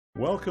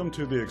Welcome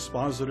to the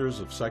Expositors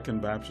of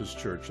Second Baptist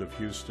Church of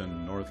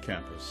Houston North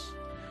Campus.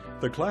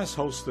 The class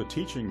hosts the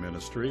teaching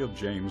ministry of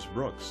James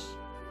Brooks.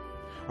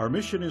 Our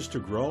mission is to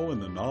grow in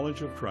the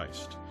knowledge of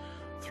Christ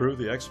through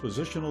the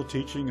expositional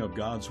teaching of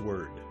God's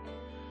Word.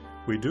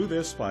 We do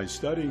this by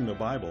studying the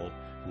Bible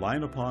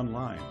line upon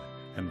line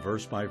and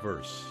verse by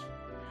verse.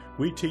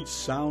 We teach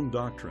sound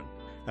doctrine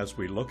as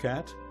we look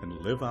at and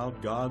live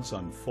out God's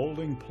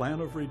unfolding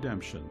plan of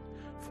redemption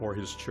for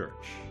His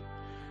church.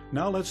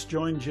 Now let's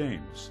join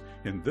James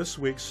in this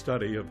week's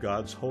study of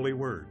God's holy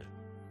Word.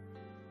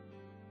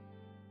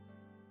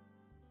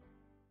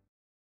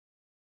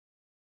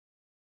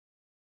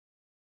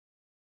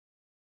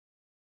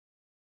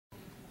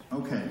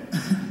 Okay.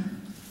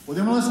 Well,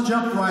 then let's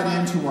jump right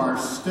into our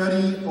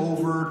study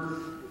over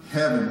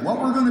heaven. What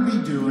we're going to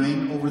be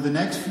doing over the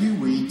next few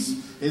weeks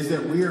is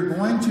that we are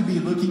going to be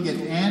looking at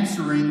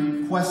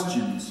answering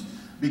questions,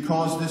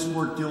 because this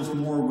work deals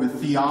more with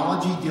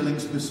theology, dealing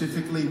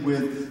specifically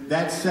with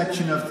that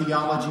section of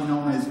theology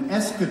known as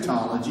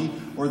eschatology,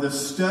 or the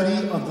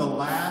study of the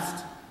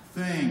last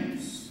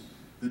things,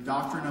 the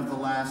doctrine of the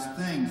last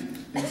things,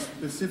 and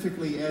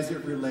specifically as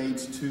it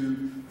relates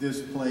to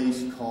this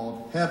place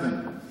called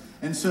heaven.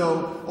 And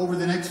so, over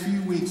the next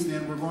few weeks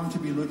then, we're going to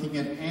be looking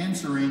at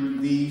answering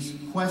these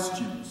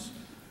questions.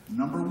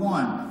 Number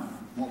one,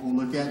 what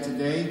we'll look at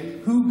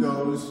today, who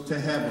goes to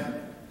heaven?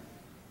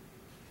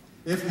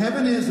 If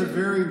heaven is a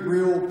very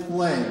real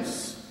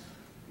place,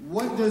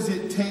 what does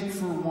it take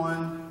for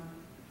one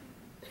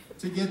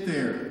to get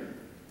there?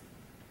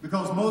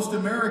 Because most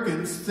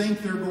Americans think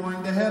they're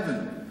going to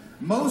heaven.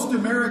 Most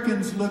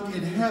Americans look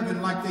at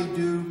heaven like they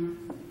do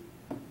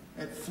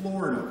at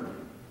Florida.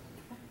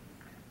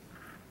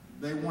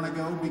 They want to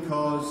go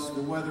because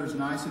the weather's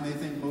nice and they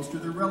think most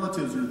of their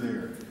relatives are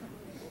there.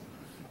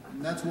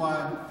 And that's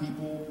why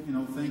people,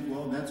 think,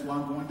 well, that's why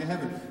I'm going to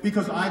heaven.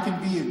 Because I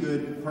can be a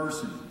good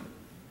person.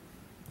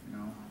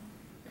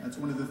 That's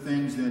one of the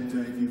things that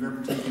if you've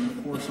ever taken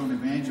a course on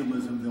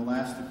evangelism, they'll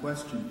ask the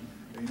question,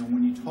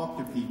 when you talk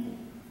to people,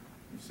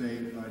 you say,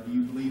 do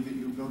you believe that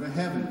you'll go to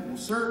heaven? Well,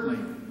 certainly.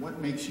 What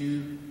makes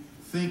you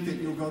think that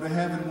you'll go to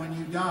heaven when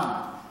you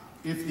die?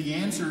 If the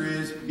answer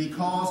is,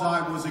 because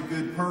I was a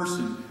good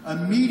person,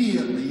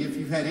 immediately, if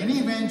you've had any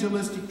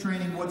evangelistic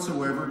training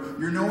whatsoever,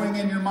 you're knowing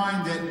in your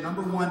mind that,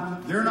 number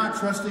one, they're not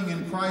trusting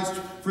in Christ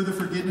for the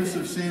forgiveness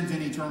of sins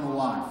and eternal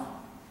life.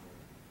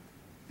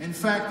 In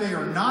fact, they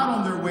are not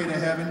on their way to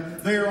heaven.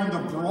 They are on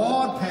the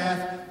broad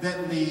path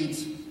that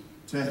leads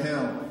to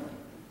hell.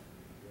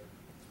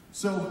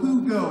 So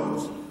who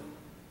goes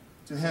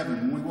to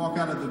heaven? When we walk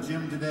out of the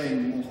gym today,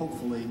 we'll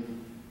hopefully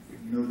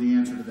know the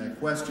answer to that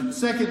question.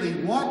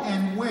 Secondly, what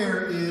and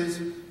where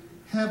is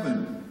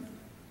heaven?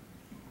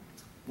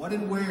 What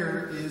and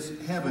where is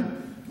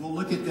heaven? We'll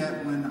look at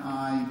that when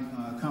I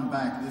come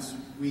back. This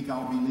week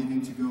I'll be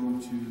leaving to go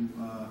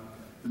to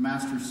the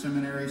Master's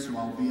Seminary, so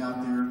I'll be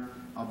out there.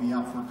 I'll be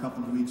out for a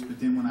couple of weeks, but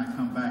then when I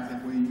come back,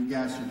 that way you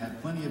guys should have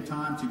plenty of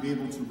time to be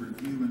able to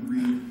review and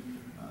read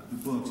the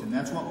books. And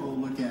that's what we'll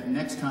look at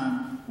next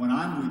time when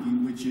I'm with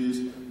you, which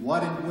is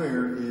what and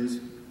where is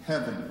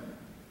heaven.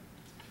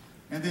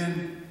 And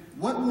then,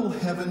 what will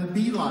heaven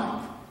be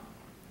like?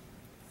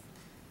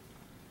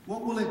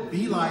 What will it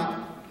be like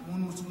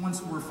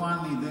once we're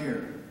finally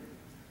there?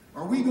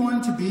 Are we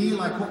going to be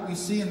like what we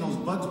see in those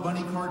Bugs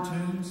Bunny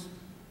cartoons?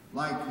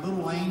 Like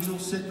little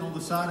angels sitting on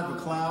the side of a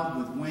cloud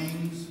with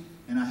wings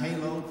and a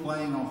halo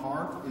playing a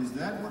harp? Is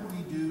that what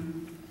we do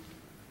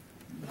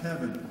in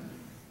heaven?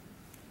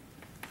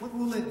 What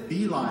will it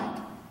be like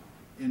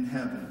in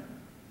heaven?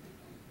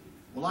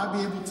 Will I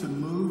be able to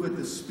move at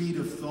the speed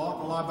of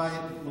thought? Will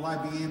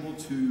I be able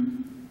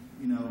to,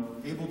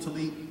 able to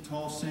leap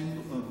tall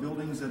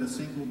buildings at a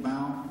single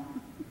bound?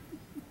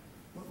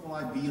 What will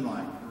I be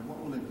like, or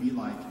what will it be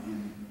like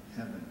in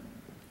heaven?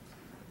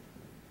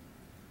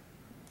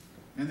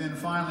 And then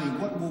finally,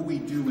 what will we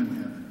do in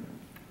heaven?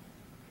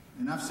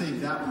 And I've saved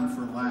that one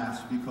for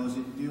last because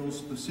it deals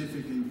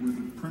specifically with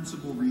the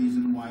principal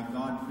reason why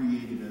God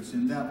created us,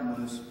 and that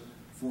was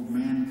for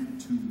man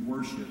to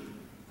worship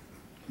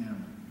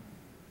Him.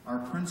 Our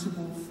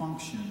principal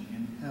function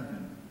in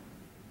heaven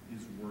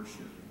is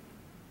worship.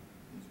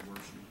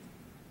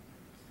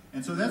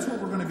 And so that's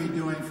what we're going to be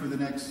doing for the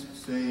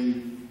next,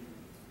 say,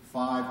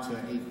 5 to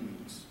 8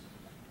 weeks.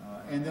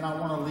 And then I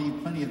want to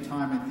leave plenty of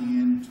time at the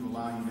end to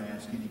allow you to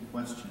ask any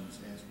questions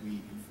as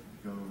we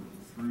go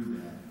through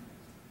that.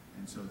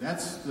 And so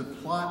that's the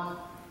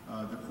plot,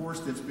 the course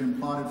that's been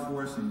plotted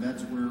for us, and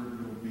that's where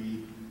we'll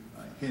be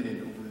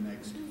headed over the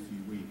next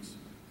few weeks.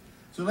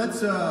 So let's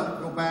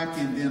go back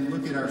and then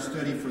look at our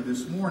study for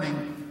this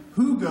morning.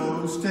 Who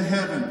goes to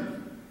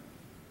heaven?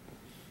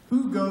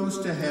 Who goes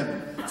to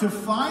heaven? To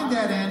find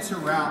that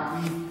answer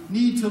out, we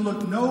need to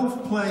look no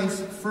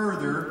place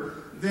further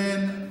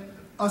than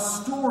a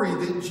story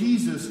that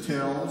Jesus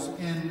tells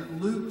in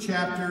Luke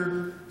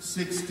chapter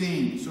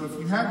 16. So if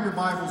you have your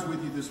Bibles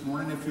with you this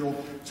morning, if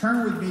you'll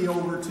turn with me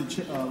over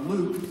to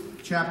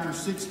Luke chapter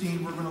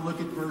 16, we're going to look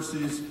at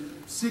verses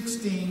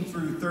 16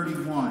 through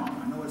 31.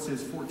 I know it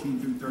says 14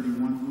 through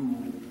 31. We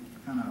will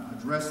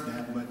address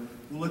that, but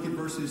we'll look at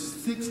verses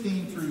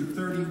 16 through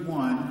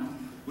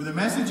 31 with a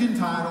message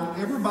entitled,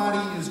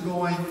 Everybody is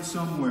Going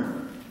Somewhere.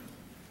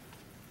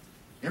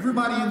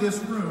 Everybody in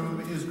this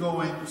room is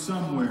going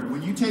somewhere.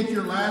 When you take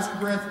your last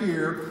breath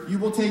here, you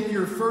will take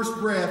your first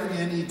breath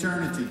in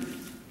eternity.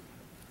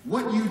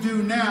 What you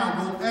do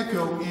now will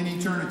echo in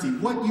eternity.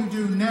 What you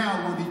do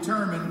now will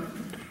determine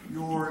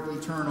your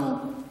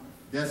eternal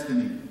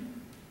destiny.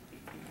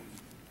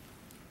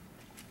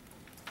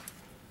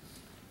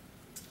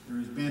 There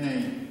has been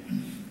a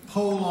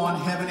poll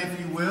on heaven, if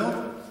you will.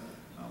 A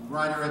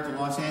writer at the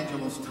Los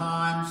Angeles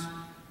Times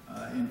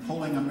in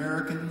polling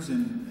Americans,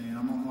 and I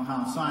don't know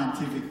how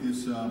scientific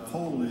this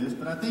poll is,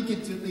 but I think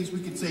it's, at least we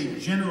could say,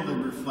 generally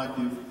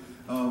reflective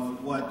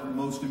of what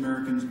most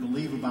Americans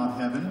believe about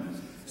heaven.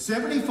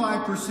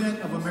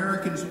 75% of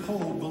Americans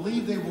polled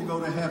believe they will go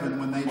to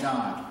heaven when they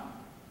die.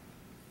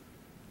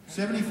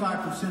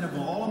 75% of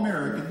all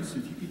Americans,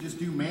 if you could just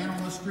do man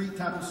on the street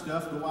type of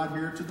stuff, go out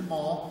here to the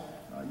mall,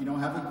 you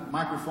don't have a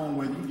microphone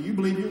with you. Do you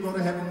believe you'll go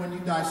to heaven when you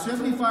die?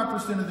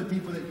 75% of the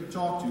people that you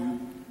talk to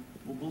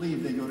will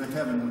believe they go to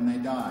heaven when they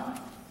die.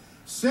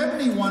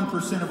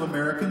 71% of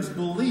Americans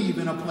believe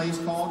in a place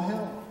called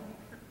hell.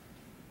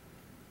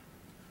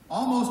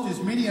 Almost as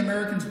many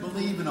Americans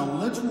believe in a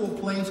literal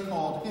place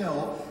called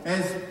hell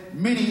as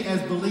many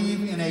as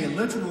believe in a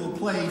literal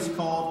place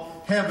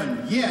called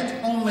heaven.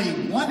 Yet, only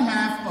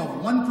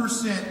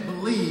 0.5%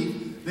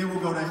 believe they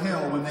will go to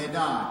hell when they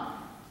die.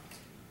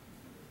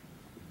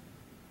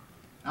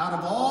 Out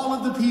of all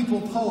of the people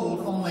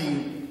polled,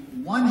 only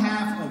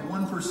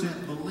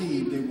 0.5%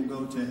 believe they will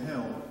go to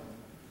hell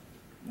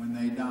when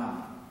they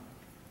die.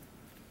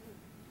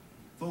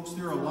 Folks,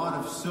 there are a lot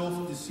of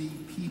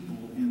self-deceived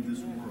people in this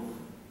world.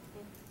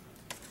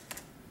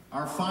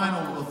 Our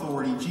final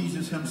authority,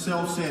 Jesus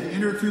himself said,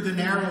 enter through the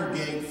narrow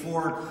gate,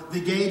 for the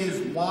gate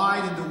is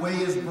wide and the way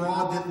is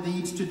broad that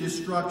leads to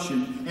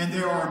destruction, and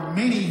there are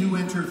many who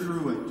enter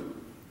through it.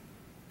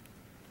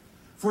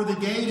 For the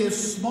gate is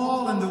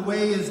small and the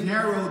way is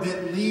narrow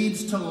that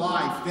leads to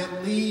life,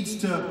 that leads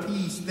to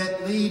peace,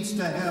 that leads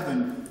to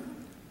heaven.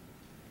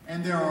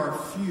 And there are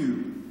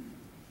few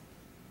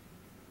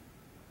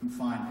who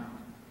find it.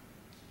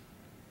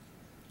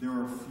 There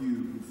are few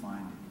who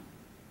find it.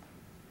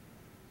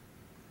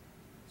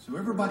 So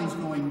everybody's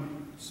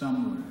going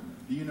somewhere.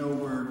 Do you know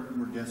where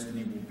your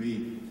destiny will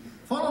be?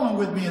 Follow along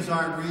with me as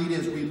I read,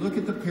 as we look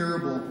at the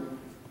parable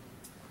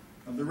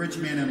of the rich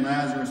man and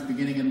Lazarus,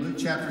 beginning in Luke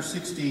chapter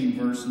 16,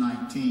 verse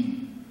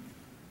 19.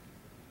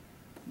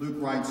 Luke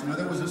writes, Now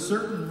there was a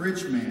certain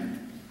rich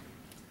man,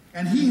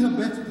 and he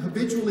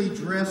habitually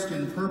dressed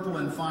in purple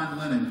and fine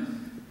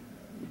linen,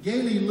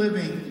 gaily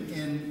living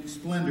in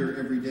splendor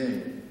every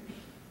day.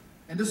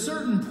 And a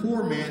certain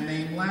poor man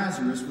named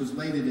Lazarus was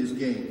laid at his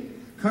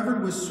gate,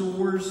 covered with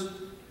sores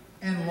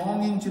and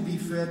longing to be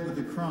fed with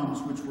the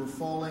crumbs which were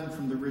falling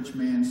from the rich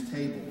man's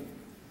table.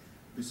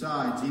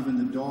 Besides, even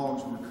the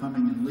dogs were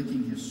coming and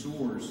licking his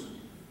sores.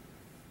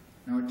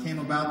 Now it came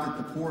about that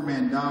the poor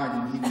man died,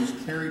 and he was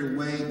carried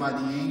away by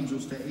the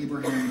angels to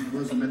Abraham's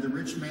bosom. And the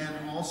rich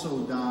man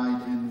also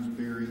died and was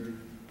buried.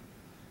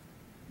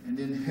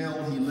 And in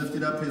hell he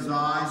lifted up his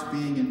eyes,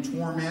 being in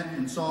torment,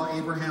 and saw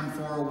Abraham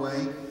far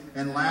away,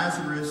 and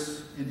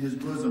Lazarus in his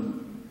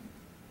bosom.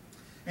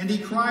 And he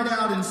cried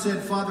out and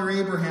said, Father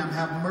Abraham,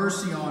 have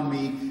mercy on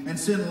me, and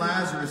send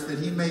Lazarus, that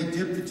he may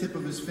dip the tip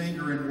of his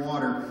finger in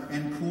water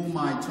and cool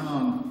my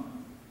tongue.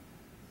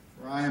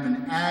 For I am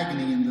in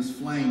agony in this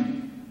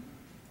flame.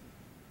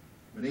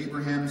 But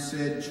Abraham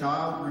said,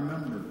 Child,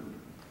 remember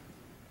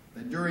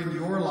that during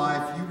your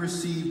life you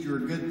received your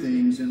good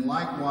things, and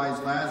likewise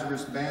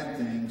Lazarus bad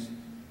things.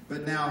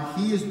 But now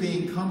he is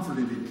being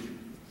comforted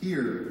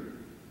here,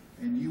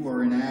 and you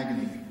are in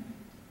agony.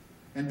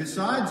 And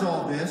besides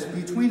all this,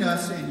 between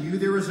us and you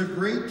there is a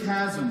great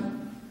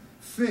chasm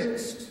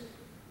fixed,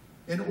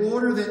 in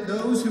order that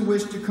those who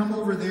wish to come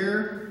over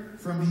there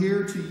from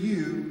here to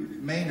you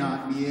may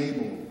not be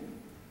able,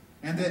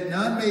 and that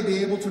none may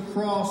be able to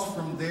cross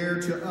from there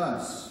to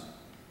us.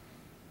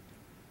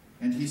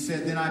 And he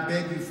said, Then I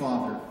beg you,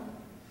 Father,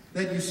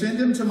 that you send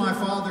him to my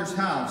father's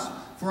house,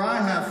 for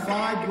I have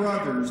 5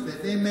 brothers,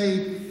 that he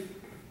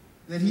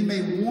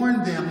may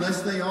warn them,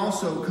 lest they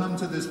also come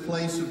to this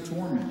place of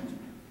torment.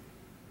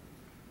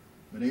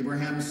 But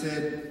Abraham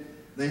said,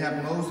 They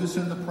have Moses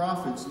and the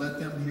prophets, let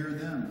them hear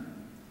them.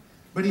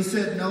 But he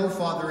said, No,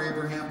 Father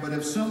Abraham, but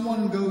if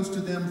someone goes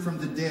to them from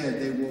the dead,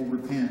 they will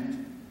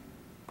repent.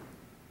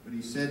 But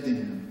he said to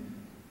him,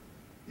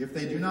 If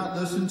they do not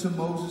listen to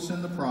Moses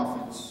and the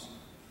prophets,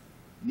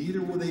 neither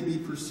will they be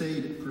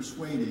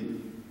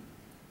persuaded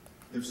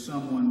if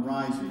someone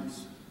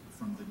rises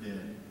from the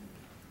dead.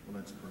 Well,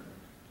 let's pray.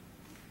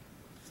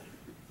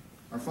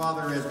 Our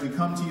Father, as we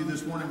come to you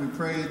this morning, we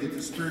pray that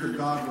the Spirit of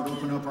God would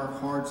open up our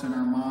hearts and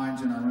our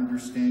minds and our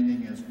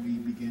understanding as we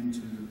begin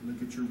to look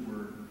at your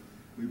word.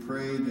 We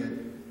pray that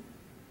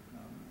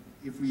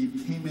if we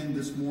came in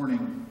this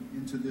morning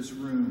into this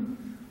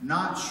room,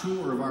 not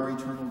sure of our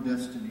eternal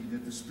destiny,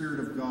 that the Spirit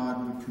of God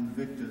would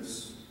convict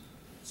us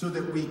so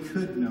that we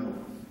could know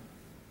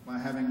by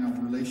having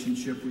a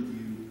relationship with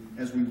you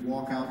as we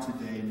walk out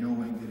today,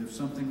 knowing that if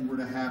something were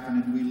to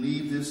happen and we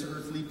leave this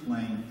earthly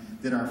plane,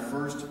 that our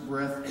first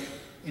breath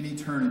in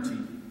eternity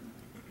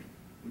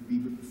would be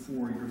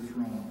before your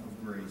throne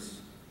of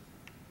grace.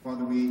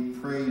 Father, we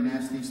pray and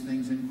ask these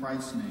things in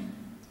Christ's name.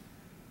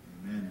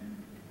 Amen.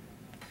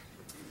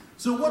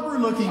 So what we're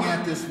looking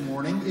at this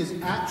morning is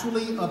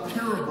actually a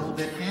parable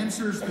that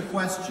answers the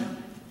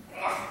question.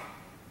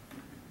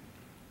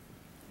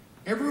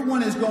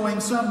 Everyone is going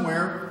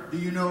somewhere. Do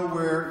you know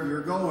where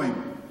you're going?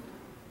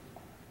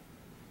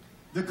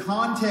 The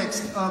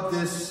context of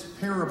this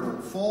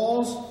parable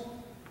falls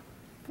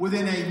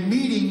within a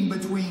meeting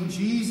between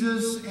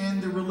Jesus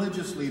and the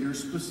religious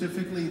leaders,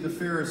 specifically the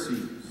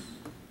Pharisees.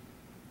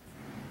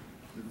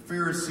 The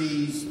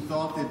Pharisees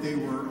thought that they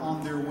were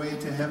on their way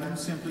to heaven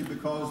simply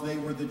because they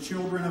were the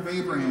children of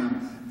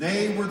Abraham.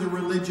 They were the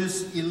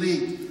religious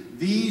elite.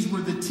 These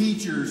were the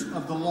teachers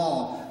of the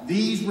law.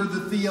 These were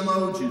the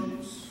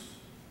theologians.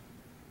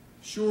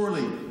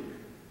 Surely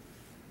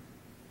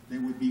they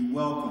would be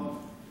welcome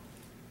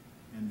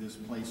in this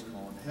place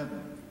called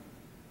heaven.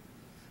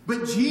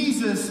 But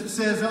Jesus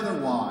says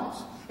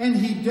otherwise, and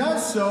he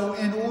does so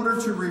in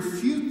order to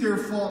refute their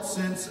false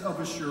sense of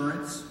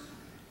assurance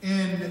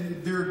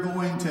in their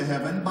going to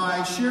heaven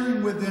by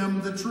sharing with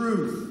them the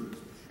truth.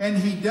 And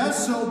he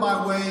does so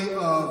by way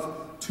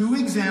of two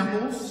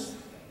examples.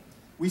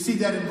 We see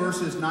that in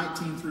verses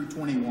 19 through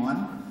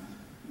 21.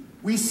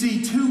 We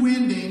see two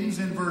endings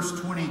in verse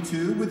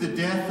 22 with the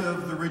death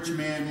of the rich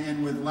man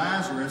and with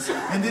Lazarus.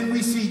 And then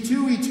we see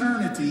two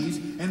eternities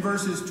in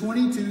verses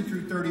 22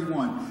 through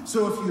 31.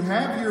 So if you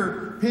have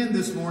your pen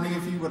this morning,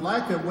 if you would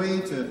like a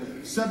way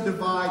to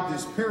subdivide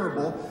this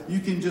parable,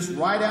 you can just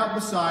write out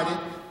beside it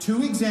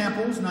two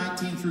examples,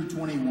 19 through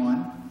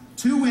 21,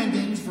 two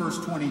endings, verse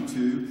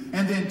 22,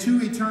 and then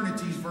two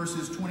eternities,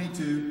 verses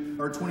 22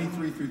 or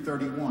 23 through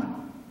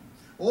 31.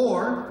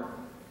 Or,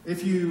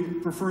 if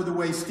you prefer the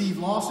way Steve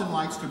Lawson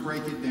likes to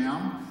break it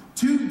down,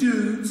 two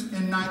dudes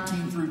in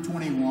 19 through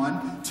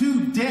 21,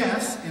 two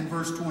deaths in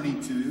verse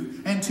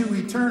 22, and two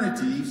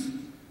eternities,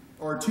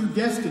 or two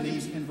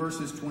destinies in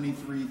verses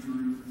 23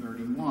 through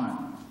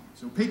 31.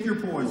 So pick your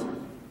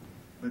poison,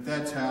 but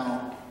that's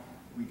how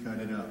we cut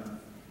it up.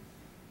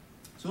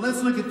 So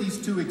let's look at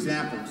these two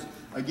examples,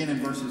 again in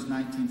verses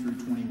 19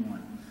 through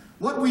 21.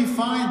 What we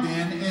find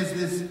then is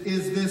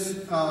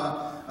this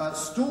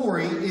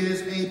story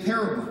is a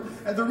parable.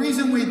 The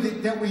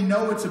reason that we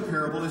know it's a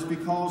parable is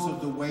because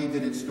of the way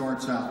that it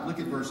starts out. Look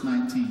at verse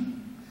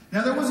 19.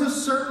 Now there was a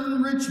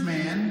certain rich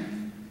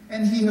man,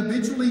 and he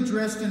habitually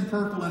dressed in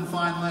purple and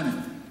fine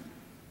linen.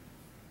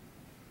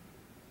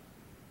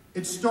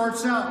 It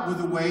starts out with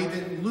the way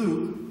that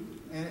Luke,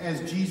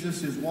 as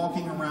Jesus is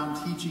walking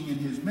around teaching in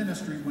his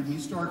ministry, when he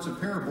starts a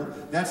parable,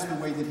 that's the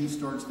way that he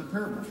starts the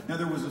parable. Now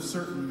there was a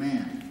certain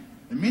man.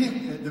 The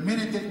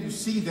minute that you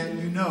see that,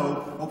 you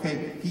know,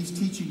 okay, he's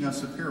teaching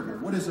us a parable.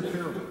 What is a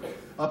parable?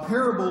 A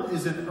parable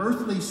is an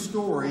earthly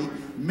story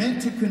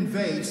meant to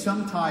convey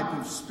some type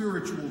of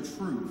spiritual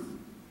truth.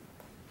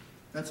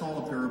 That's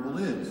all a parable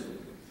is.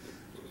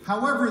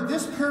 However,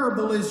 this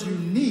parable is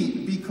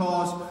unique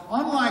because,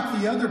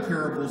 unlike the other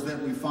parables that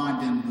we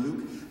find in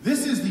Luke,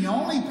 this is the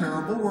only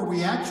parable where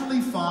we actually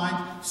find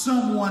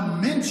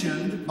someone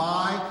mentioned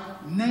by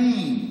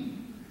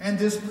name. And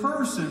this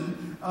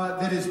person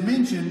that is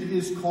mentioned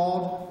is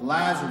called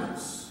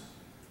Lazarus.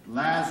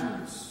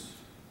 Lazarus,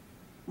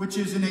 which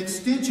is an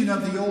extension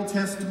of the Old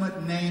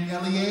Testament name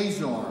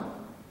Eleazar,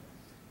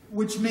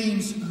 which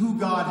means who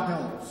God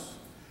helps.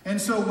 And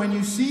so when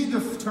you see the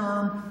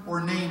term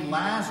or name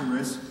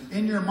Lazarus,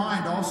 in your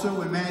mind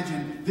also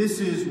imagine this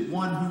is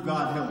one who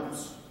God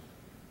helps.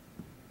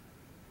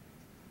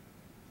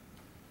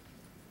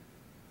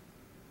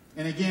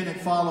 And again,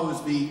 it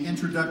follows the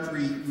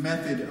introductory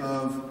method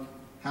of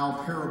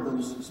how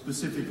parables,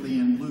 specifically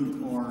in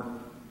Luke, are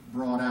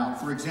brought out.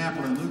 For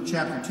example, in Luke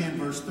chapter 10,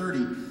 verse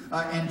 30,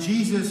 and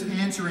Jesus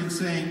answering,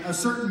 saying, a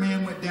certain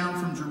man went down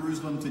from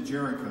Jerusalem to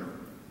Jericho.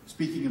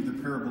 Speaking of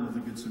the parable of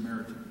the Good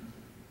Samaritan.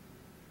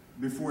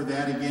 Before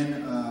that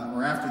again,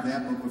 or after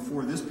that, but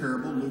before this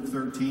parable, Luke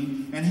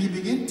 13, and he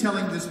began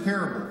telling this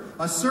parable.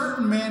 A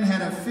certain man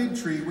had a fig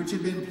tree which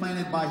had been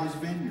planted by his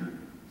vineyard.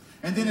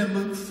 And then in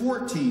Luke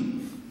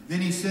 14,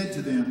 then he said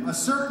to them, a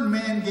certain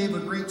man gave a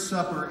great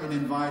supper and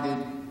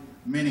invited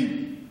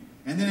many.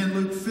 And then in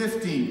Luke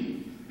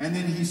 15, and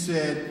then he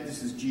said,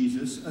 this is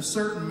Jesus, a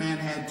certain man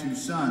had two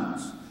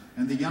sons.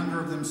 And the younger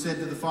of them said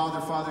to the father,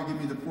 Father,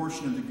 give me the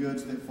portion of the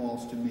goods that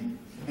falls to me.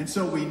 And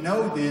so we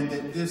know then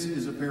that this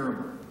is a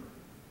parable.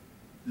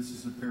 This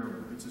is a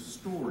parable. It's a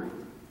story.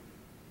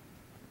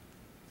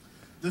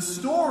 The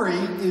story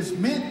is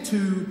meant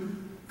to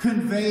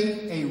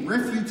convey a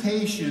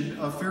refutation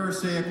of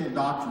Pharisaical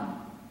doctrine.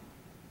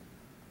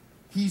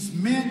 He's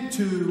meant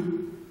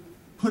to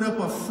put up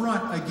a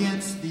front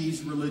against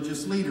these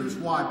religious leaders.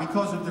 Why?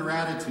 Because of their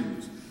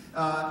attitudes.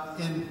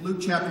 In Luke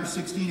chapter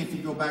 16, if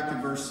you go back to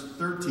verse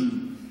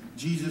 13,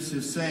 Jesus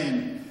is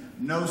saying,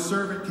 no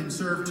servant can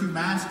serve two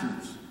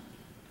masters.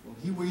 Well,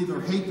 he will either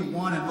hate the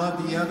one and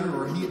love the other,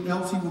 or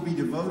else he will be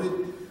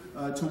devoted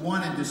to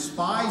one and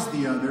despise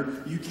the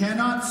other. You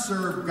cannot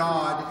serve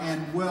God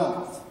and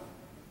wealth.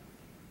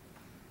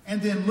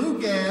 And then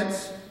Luke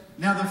adds,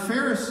 now the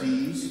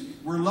Pharisees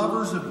were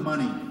lovers of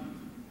money.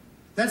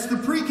 That's the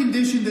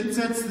precondition that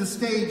sets the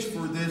stage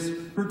for this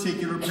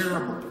particular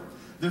parable.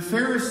 The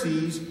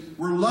Pharisees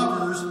were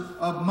lovers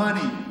of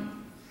money.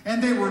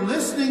 And they were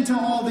listening to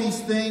all these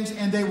things,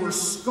 and they were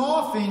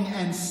scoffing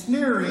and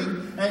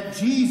sneering at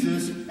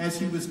Jesus as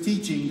he was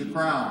teaching the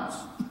crowds.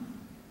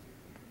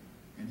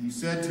 And he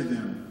said to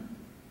them,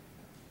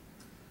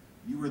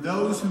 you are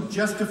those who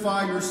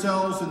justify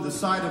yourselves in the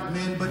sight of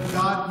men, but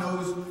God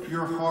knows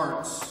your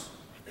hearts.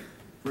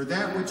 For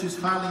that which is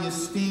highly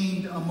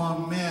esteemed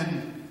among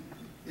men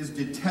is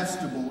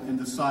detestable in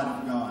the sight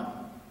of God.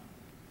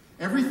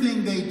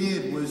 Everything they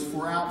did was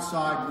for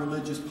outside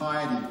religious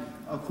piety,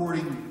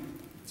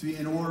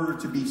 in order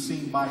to be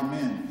seen by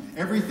men.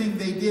 Everything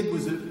they did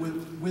was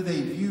with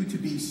a view to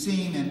be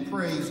seen and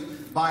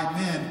praised by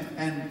men,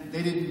 and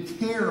they didn't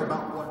care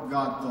about what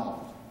God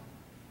thought.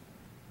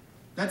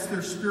 That's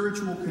their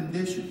spiritual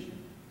condition.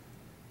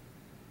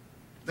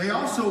 They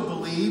also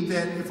believed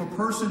that if a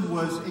person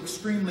was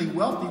extremely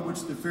wealthy,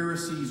 which the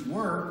Pharisees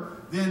were,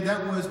 then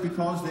that was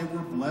because they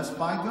were blessed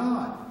by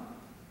God.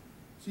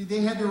 See,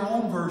 they had their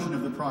own version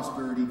of the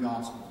prosperity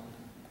gospel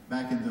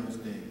back in those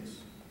days.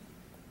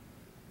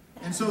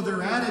 And so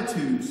their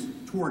attitudes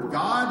toward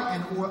God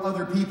and or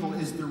other people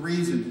is the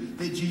reason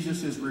that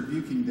Jesus is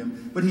rebuking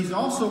them. But he's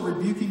also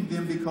rebuking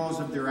them because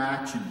of their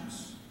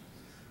actions.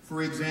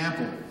 For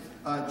example,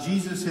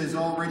 Jesus has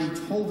already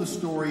told the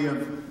story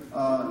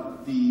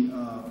of the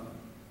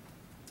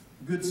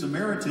Good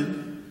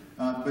Samaritan,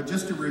 but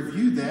just to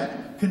review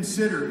that,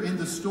 consider in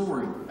the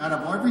story, out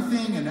of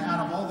everything and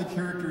out of all the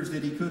characters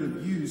that he could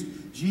have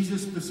used,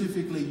 Jesus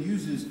specifically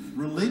uses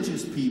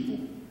religious people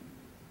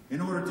in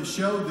order to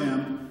show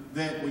them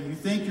that, well, you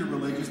think you're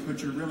religious,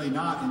 but you're really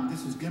not, and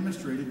this is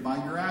demonstrated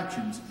by your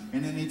actions.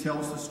 And then he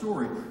tells the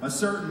story. A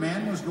certain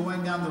man was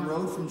going down the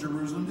road from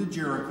Jerusalem to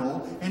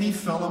Jericho, and he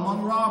fell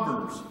among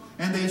robbers.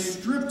 And they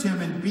stripped him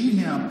and beat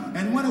him,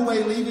 and went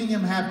away, leaving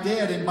him half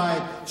dead. And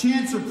by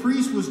chance a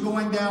priest was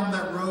going down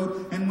that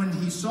road, and when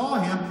he saw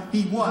him,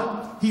 he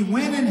what? He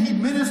went and he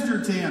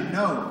ministered to him.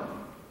 No.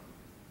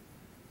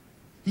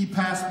 He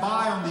passed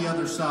by on the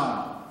other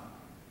side.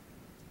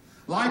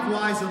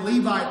 Likewise, a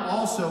Levite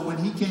also, when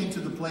he came to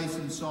the place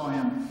and saw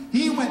him,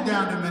 he went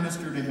down to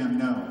minister to him.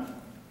 No.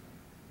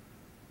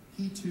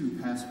 He too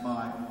passed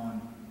by on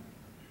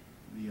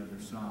the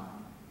other side.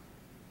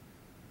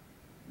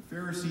 The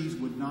Pharisees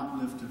would not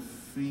lift a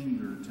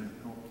finger to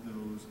help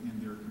those in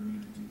their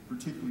community,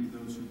 particularly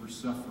those who were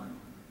suffering,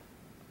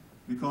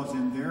 because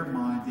in their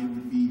mind they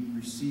would be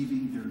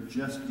receiving their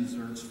just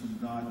deserts from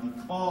God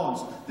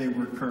because they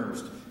were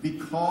cursed,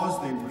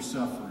 because they were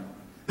suffering.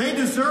 They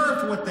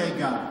deserved what they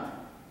got.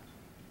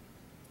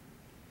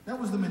 That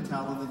was the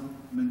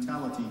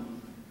mentality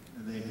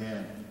they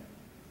had.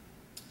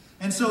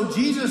 And so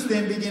Jesus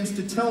then begins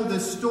to tell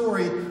this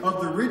story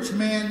of the rich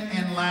man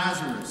and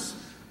Lazarus.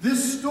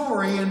 This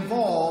story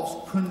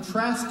involves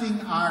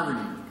contrasting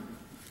irony.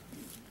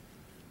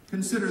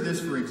 Consider this,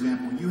 for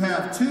example. You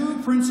have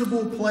two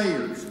principal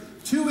players,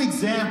 two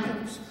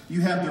examples.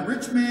 You have the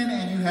rich man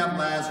and you have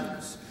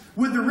Lazarus.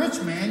 With the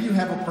rich man, you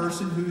have a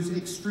person who's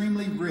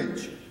extremely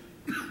rich,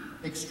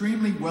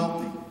 extremely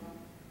wealthy.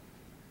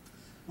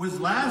 With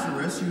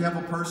Lazarus, you have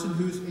a person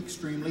who's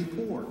extremely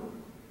poor.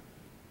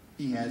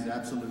 He has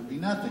absolutely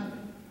nothing.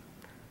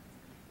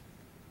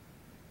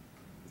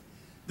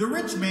 The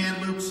rich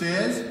man, Luke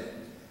says,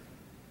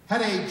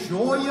 had a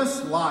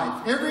joyous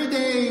life. Every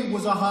day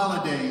was a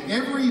holiday.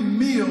 Every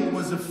meal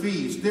was a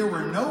feast. There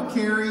were no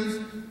cares,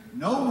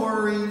 no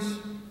worries,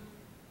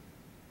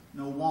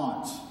 no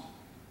wants.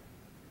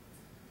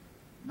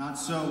 Not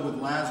so with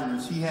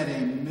Lazarus. He had a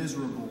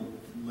miserable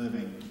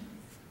living.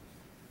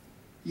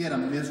 He had a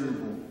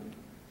miserable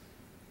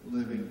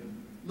living.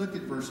 Look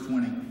at verse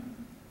 20.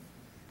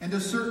 And a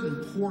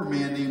certain poor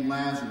man named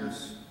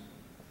Lazarus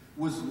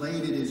was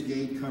laid at his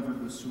gate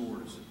covered with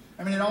sores.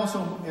 I mean,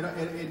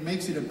 it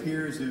makes it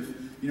appear as if,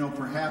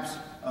 perhaps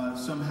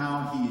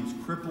somehow he is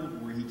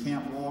crippled where he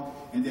can't walk,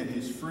 and that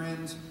his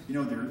friends,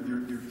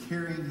 they're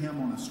carrying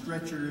him on a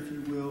stretcher, if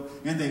you will,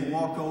 and they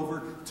walk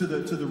over to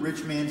the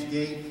rich man's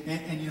gate,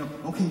 and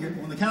okay,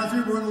 on the count of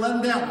three, we're going to let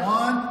him down.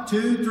 1,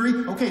 2,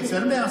 3. Okay,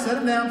 set him down, set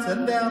him down, set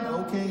him down.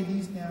 Okay,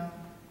 he's down.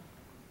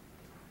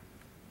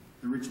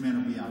 The rich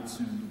man will be out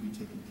soon. He'll be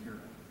taken care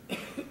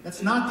of.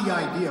 That's not the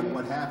idea of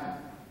what happened.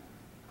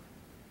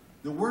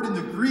 The word in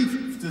the Greek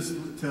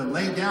to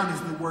lay down is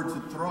the word to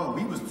throw.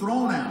 He was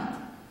thrown out.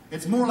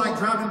 It's more like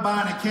driving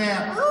by in a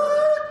cab.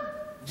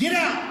 Get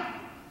out!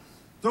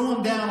 Throw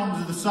him down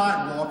onto the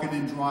sidewalk and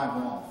then drive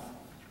off,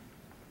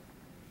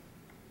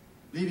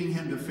 leaving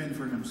him to fend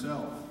for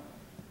himself.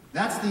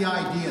 That's the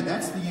idea.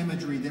 That's the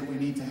imagery that we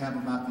need to have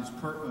about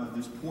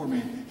this poor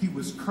man. He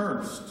was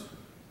cursed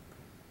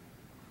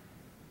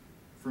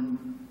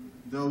from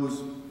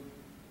those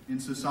in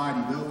society.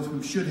 Those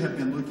who should have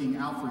been looking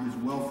out for his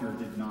welfare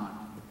did not.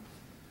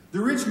 The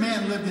rich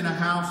man lived in a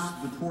house.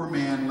 The poor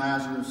man,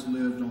 Lazarus,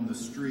 lived on the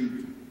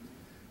street.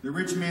 The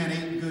rich man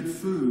ate good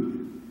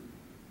food.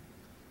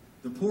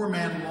 The poor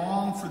man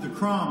longed for the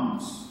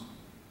crumbs.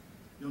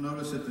 You'll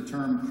notice that the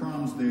term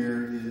crumbs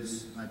there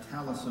is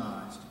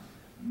italicized,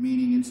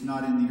 meaning it's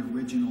not in the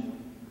original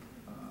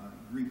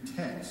Greek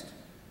text.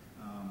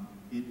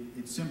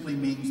 It simply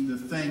means the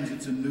things.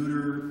 It's a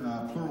neuter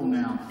plural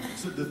noun.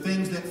 So the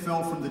things that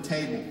fell from the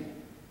table.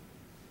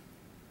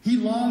 He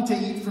longed to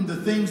eat from the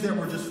things that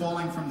were just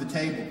falling from the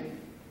table.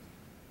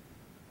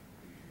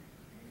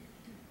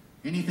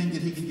 Anything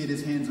that he could get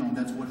his hands on,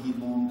 that's what he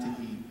longed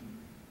to eat.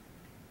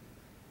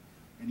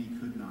 And he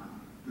could not,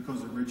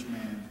 because the rich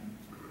man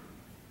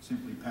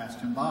simply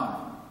passed him by.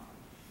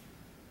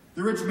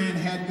 The rich man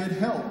had good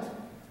health.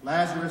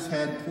 Lazarus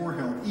had poor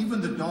health. Even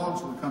the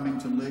dogs were coming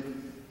to lick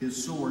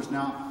his sores.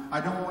 Now,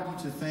 I don't want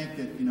you to think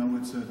that,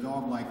 it's a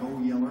dog like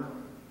Old Yeller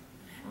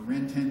or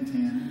Rin Tin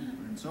Tin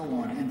and so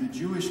on. In the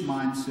Jewish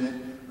mindset,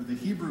 or the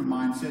Hebrew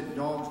mindset,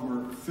 dogs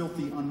were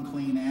filthy,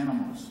 unclean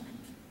animals.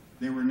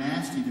 They were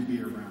nasty to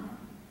be around.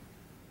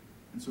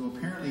 And so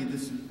apparently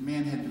this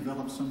man had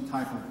developed some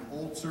type of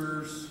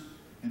ulcers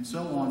and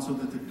so on, so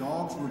that the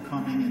dogs were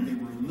coming and they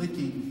were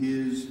licking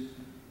his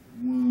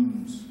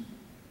wounds,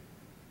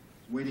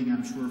 waiting,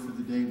 I'm sure, for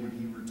the day when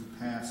he were to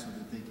pass so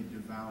that they could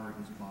devour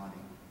his body.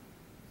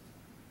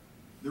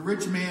 The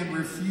rich man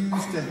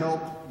refused to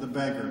help the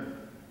beggar.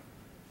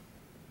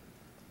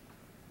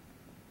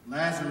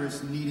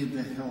 Lazarus needed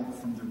the help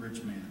from the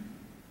rich man.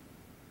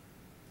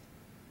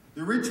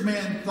 The rich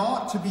man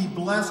thought to be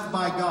blessed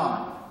by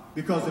God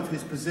because of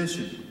his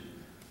position.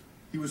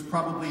 He was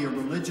probably a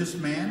religious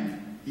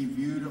man. He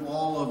viewed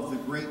all of the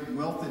great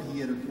wealth that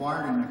he had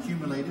acquired and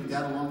accumulated,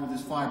 that along with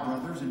his 5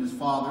 brothers and his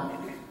father,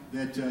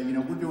 that,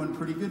 we're doing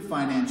pretty good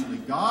financially.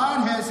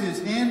 God has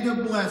his hand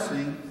of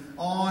blessing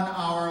on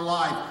our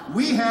life.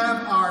 We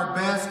have our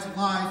best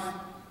life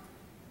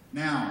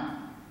now.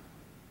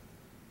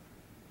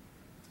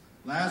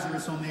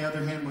 Lazarus, on the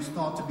other hand, was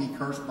thought to be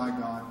cursed by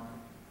God.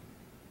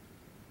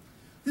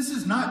 This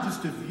is not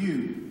just a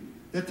view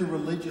that the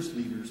religious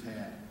leaders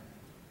had.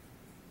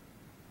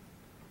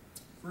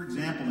 For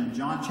example, in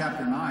John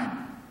chapter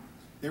 9,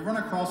 they run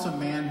across a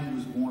man who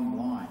was born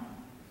blind.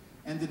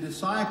 And the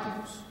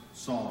disciples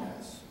saw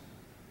this.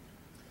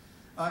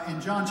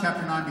 In John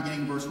chapter 9,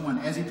 beginning verse 1,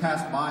 as he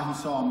passed by, he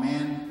saw a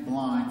man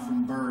blind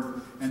from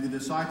birth. And the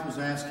disciples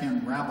asked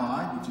him,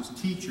 Rabbi, which is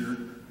teacher,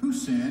 who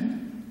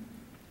sinned,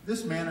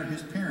 this man or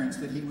his parents,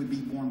 that he would be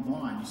born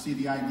blind? You see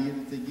the idea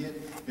that they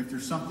get? If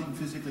there's something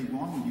physically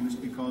wrong with you, it's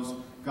because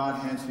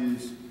God has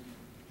his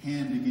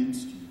hand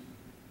against you.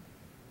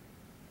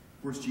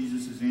 Of course,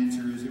 Jesus'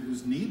 answer is it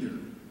was neither.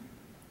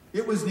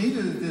 It was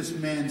neither that this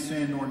man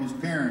sinned nor his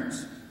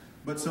parents,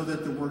 but so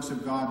that the works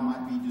of God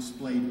might be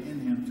displayed in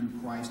him through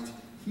Christ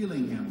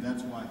healing him.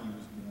 That's why he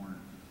was born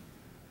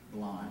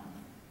blind.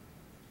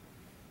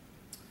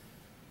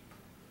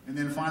 And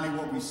then finally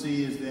what we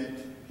see is that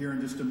here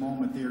in just a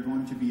moment they are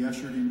going to be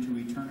ushered into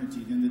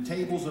eternity. Then the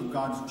tables of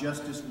God's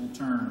justice will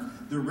turn.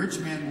 The rich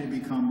man will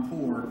become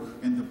poor,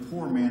 and the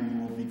poor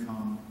man will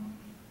become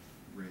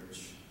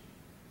rich.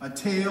 A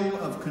tale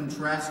of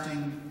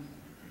contrasting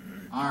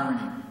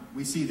irony.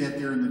 We see that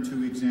there in the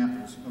 2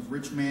 examples of the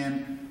rich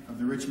man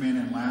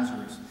and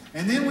Lazarus.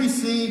 And then we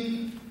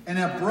see an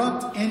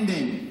abrupt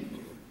ending.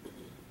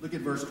 Look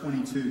at verse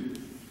 22.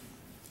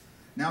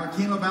 Now it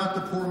came about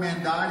the poor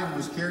man died and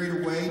was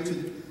carried away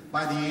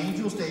by the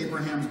angels to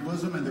Abraham's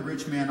bosom, and the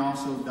rich man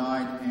also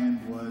died and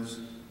was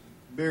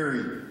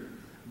buried.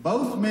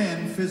 Both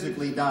men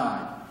physically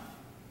died.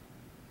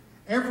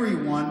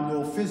 Everyone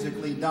will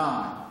physically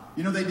die.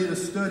 They did a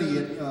study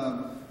at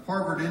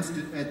Harvard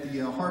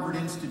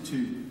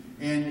Institute,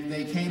 and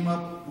they came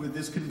up with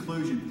this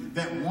conclusion,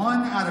 that 1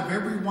 out of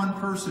every 1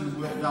 person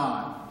will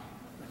die.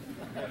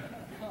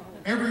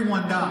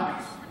 Everyone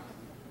dies.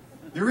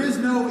 There is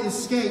no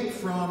escape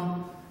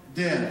from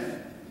death.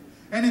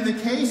 And in the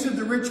case of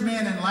the rich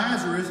man and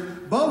Lazarus,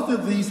 both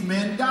of these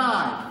men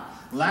died.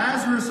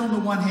 Lazarus, on the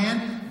one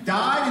hand,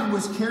 died and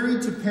was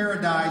carried to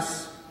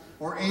paradise,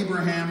 or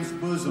Abraham's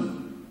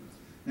bosom.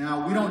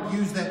 Now, we don't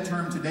use that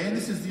term today, and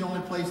this is the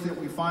only place that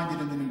we find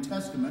it in the New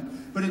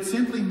Testament, but it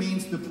simply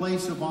means the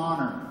place of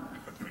honor.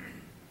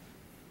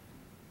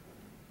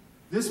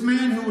 This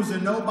man who was a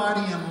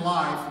nobody in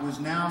life was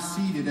now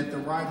seated at the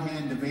right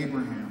hand of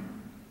Abraham.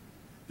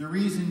 The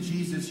reason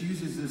Jesus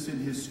uses this in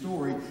his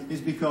story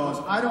is because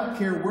I don't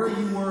care where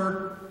you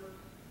were,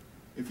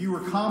 if you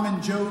were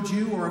common Joe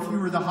Jew or if you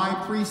were the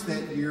high priest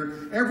that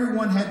year,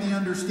 everyone had the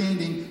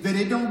understanding that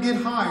it don't get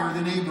higher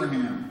than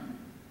Abraham.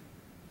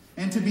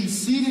 And to be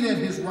seated at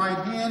his right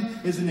hand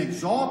is an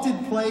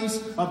exalted place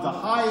of the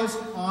highest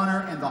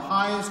honor and the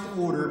highest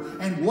order.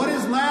 And what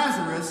is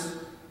Lazarus,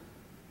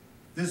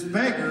 this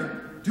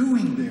beggar,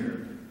 doing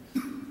there?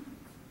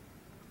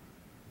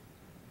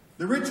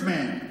 The rich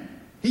man,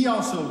 he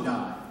also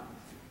died,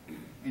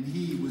 and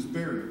he was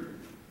buried.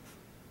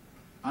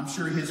 I'm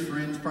sure his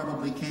friends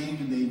probably came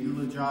and they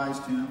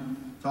eulogized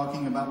him,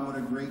 talking about what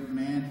a great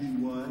man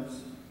he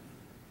was,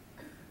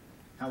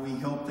 how he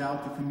helped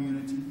out the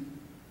community.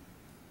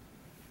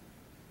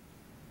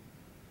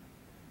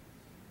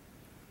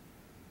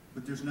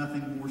 But there's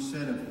nothing more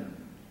said of him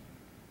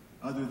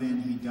other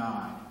than he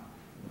died.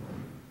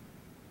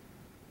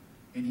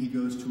 And he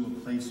goes to a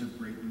place of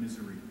great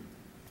misery.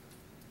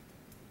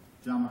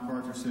 John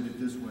MacArthur said it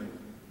this way: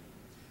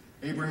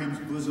 Abraham's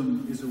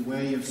bosom is a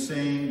way of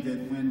saying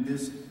that when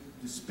this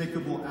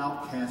despicable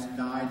outcast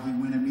died, he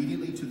went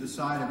immediately to the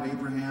side of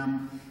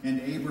Abraham, and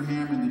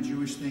Abraham, in the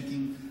Jewish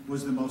thinking,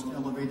 was the most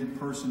elevated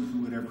person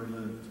who had ever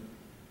lived.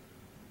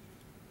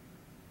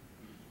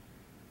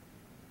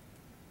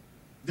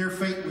 Their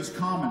fate was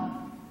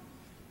common.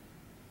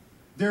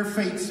 Their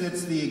fate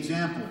sets the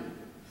example.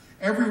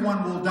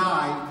 Everyone will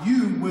die.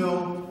 You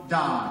will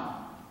die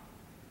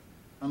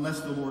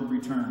unless the Lord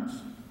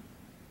returns.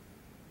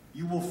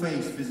 You will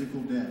face physical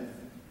death.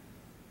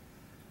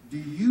 Do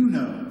you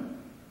know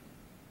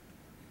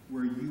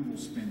where you will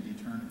spend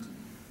eternity?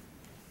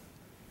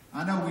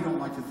 I know we don't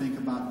like to think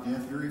about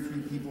death. Very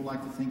few people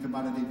like to think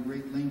about it at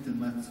great length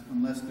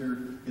unless there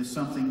is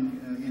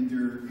something in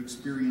their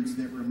experience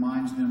that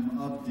reminds them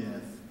of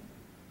death.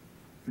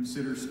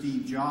 Consider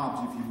Steve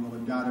Jobs, if you will,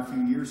 who died a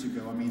few years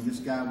ago. I mean, this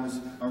guy was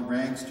a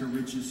rags to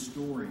riches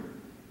story.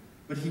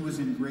 But he was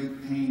in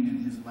great pain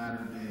in his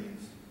latter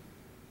days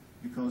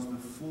because the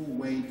full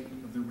weight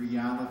of the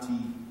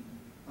reality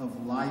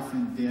of life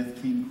and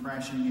death came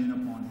crashing in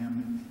upon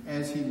him. And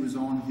as he was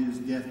on his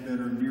deathbed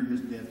or near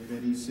his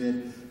deathbed, he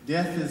said,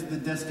 "Death is the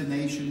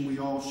destination we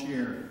all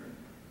share.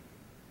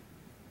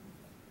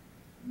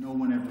 No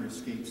one ever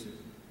escapes it."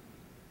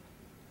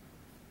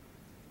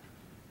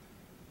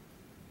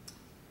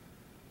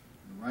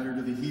 The writer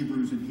to the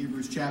Hebrews in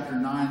Hebrews chapter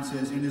 9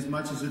 says,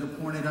 "Inasmuch as it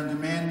appointed unto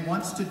man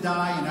once to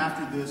die, and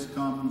after this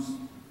comes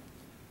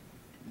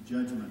the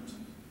judgment."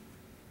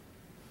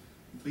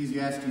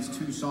 Ecclesiastes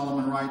 2,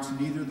 Solomon writes,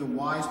 "Neither the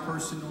wise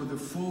person nor the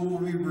fool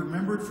will be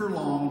remembered for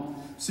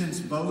long, since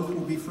both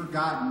will be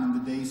forgotten in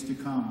the days to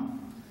come.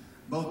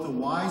 Both the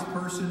wise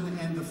person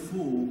and the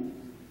fool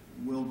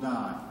will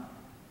die."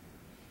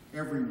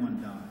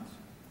 Everyone dies.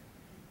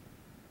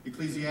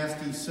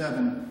 Ecclesiastes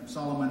 7,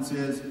 Solomon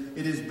says,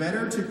 "It is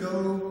better to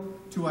go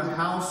to a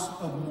house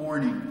of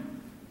mourning."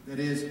 That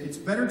is, it's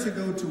better to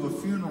go to a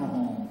funeral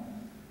home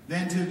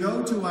than to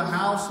go to a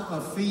house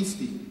of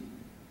feasting.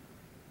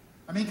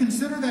 I mean,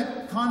 consider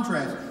that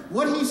contrast.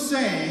 What he's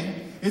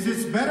saying is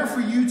it's better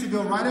for you to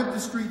go right up the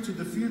street to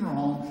the funeral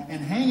home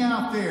and hang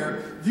out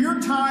there.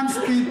 Your time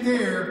spent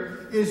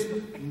there is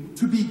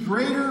to be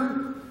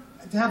greater,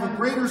 to have a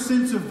greater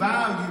sense of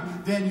value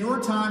than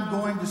your time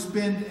going to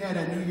spend at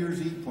a New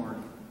Year's Eve party.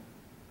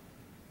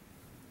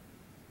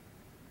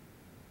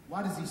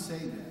 Why does he say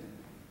that?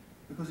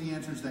 Because he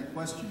answers that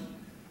question.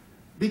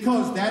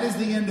 Because that is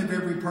the end of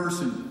every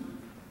person.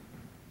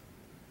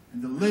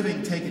 And the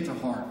living take it to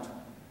heart.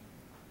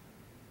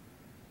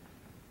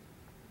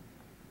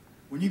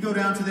 When you go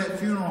down to that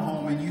funeral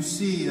home and you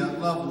see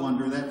that loved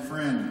one or that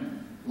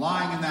friend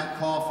lying in that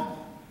coffin,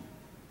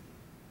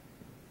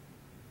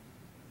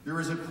 there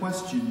is a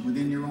question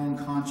within your own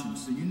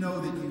conscience. So you know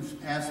that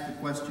you've asked the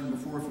question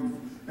before if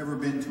you've ever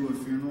been to a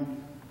funeral.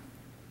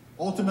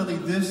 Ultimately,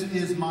 this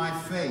is my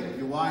fate.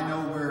 Do I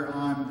know where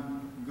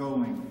I'm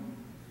going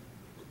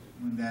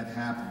when that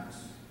happens?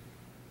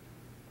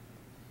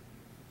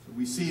 So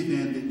we see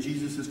then that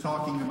Jesus is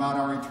talking about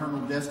our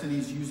eternal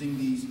destinies using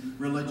these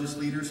religious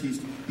leaders.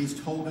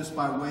 He's told us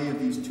by way of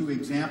these two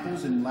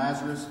examples in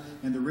Lazarus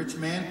and the rich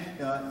man.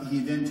 He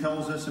then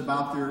tells us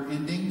about their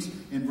endings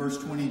in verse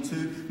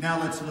 22. Now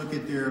let's look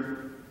at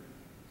their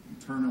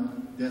eternal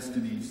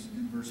destinies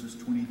in verses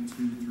 22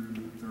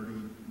 through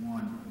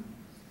 31.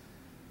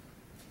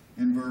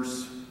 In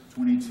verse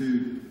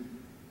 22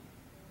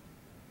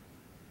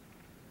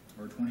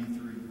 or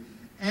 23.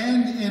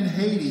 "And in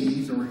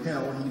Hades, or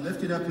hell, he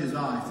lifted up his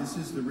eyes," this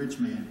is the rich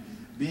man,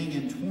 "being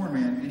in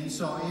torment, and he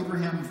saw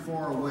Abraham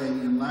far away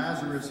and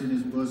Lazarus in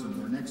his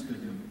bosom," or next to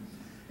him.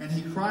 "And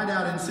he cried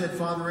out and said,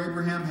 Father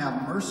Abraham,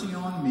 have mercy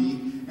on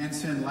me, and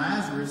send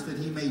Lazarus, that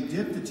he may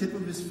dip the tip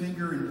of his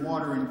finger in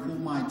water and cool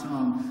my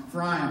tongue,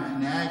 for I am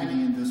in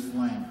agony in this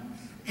flame."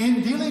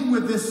 In dealing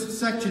with this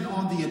section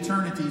on the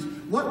eternities,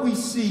 what we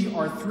see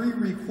are three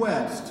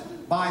requests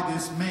by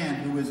this man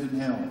who is in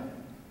hell.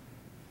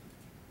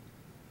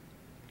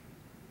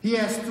 He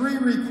has three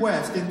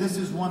requests, and this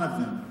is one of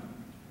them.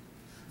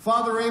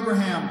 "Father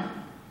Abraham,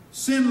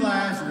 send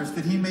Lazarus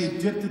that he may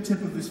dip the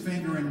tip of his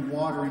finger in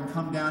water and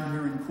come down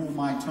here and cool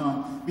my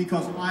tongue,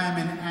 because I am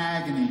in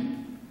agony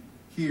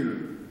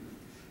here."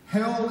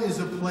 Hell is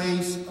a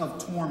place of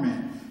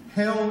torment.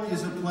 Hell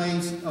is a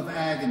place of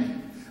agony.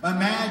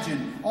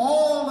 Imagine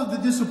all of the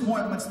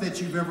disappointments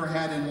that you've ever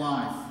had in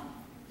life.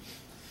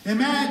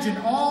 Imagine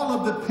all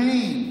of the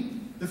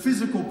pain, the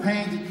physical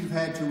pain that you've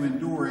had to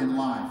endure in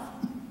life.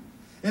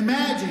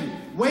 Imagine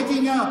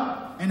waking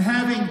up and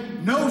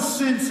having no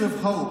sense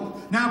of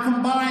hope. Now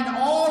combine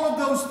all of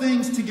those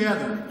things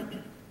together.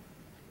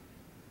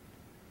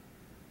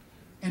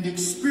 and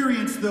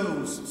experience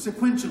those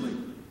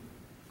sequentially.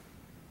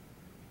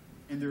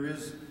 And there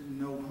is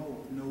no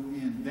hope, no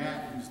end.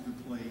 That is the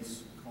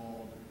place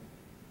called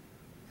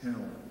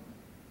hell.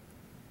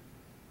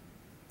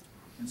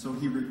 And so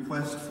he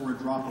requests for a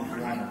drop of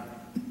water.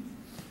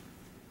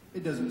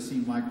 It doesn't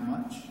seem like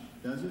much,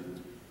 does it?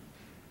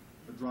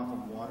 A drop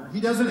of water. He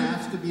doesn't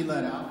ask to be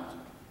let out.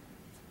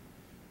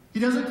 He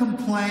doesn't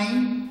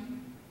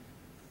complain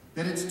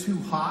that it's too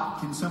hot.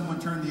 Can someone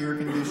turn the air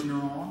conditioner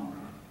on?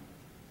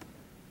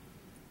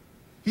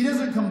 He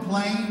doesn't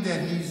complain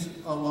that he's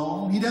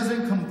alone. He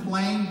doesn't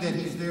complain that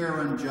he's there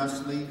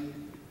unjustly.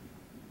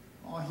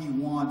 All he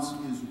wants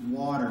is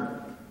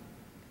water.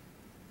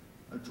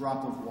 A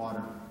drop of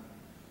water.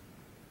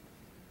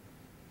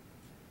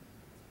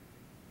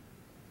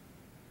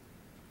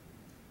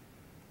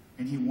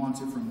 And he wants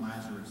it from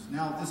Lazarus.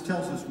 Now, this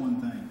tells us one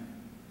thing.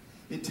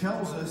 It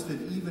tells us that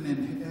even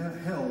in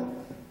hell,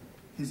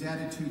 his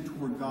attitude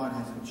toward God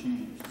hasn't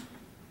changed.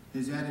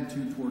 His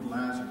attitude toward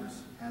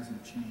Lazarus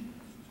hasn't changed.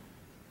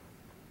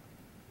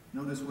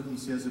 Notice what he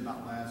says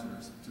about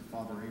Lazarus to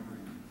Father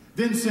Abraham.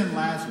 Then send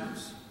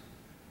Lazarus.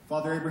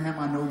 Father Abraham,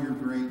 I know you're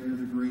great. You're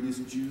the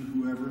greatest Jew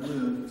who ever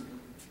lived.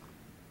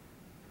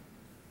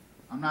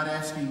 I'm not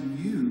asking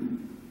you.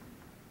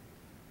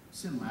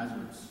 Send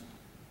Lazarus.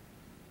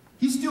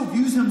 He still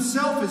views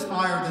himself as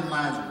higher than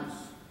Lazarus.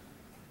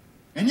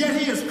 And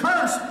yet he is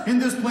cursed in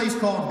this place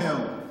called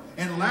hell.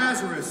 And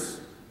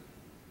Lazarus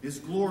is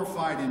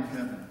glorified in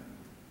heaven.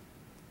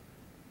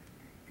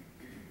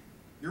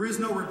 There is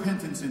no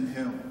repentance in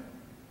hell.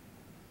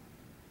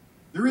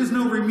 There is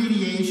no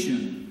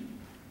remediation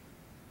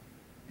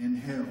in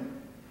hell.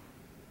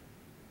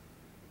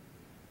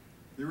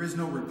 There is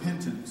no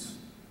repentance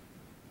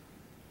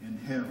in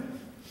hell.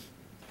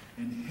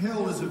 And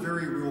hell is a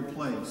very real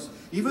place.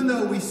 Even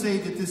though we say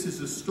that this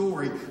is a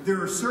story, there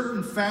are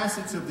certain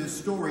facets of this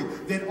story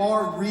that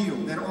are real,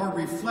 that are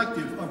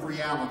reflective of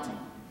reality.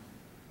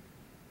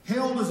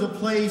 Hell is a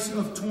place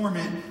of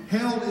torment.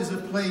 Hell is a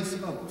place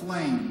of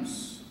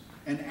flames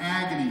and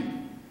agony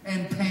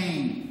and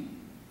pain.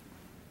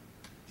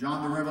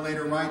 John the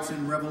Revelator writes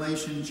in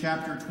Revelation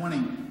chapter 20,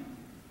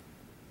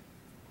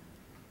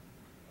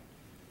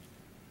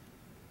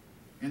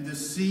 and the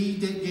sea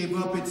gave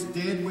up its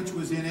dead which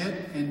was in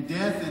it, and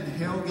death and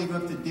hell gave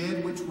up the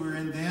dead which were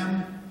in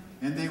them,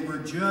 and they were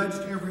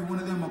judged, every one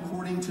of them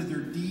according to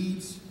their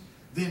deeds.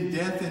 Then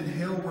death and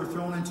hell were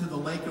thrown into the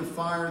lake of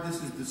fire.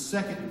 This is the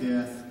second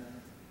death,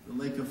 the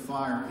lake of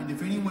fire. And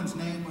if anyone's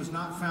name was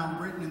not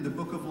found written in the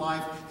book of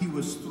life, he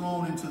was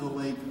thrown into the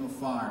lake of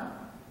fire.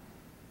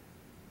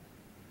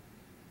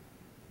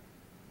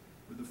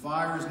 For the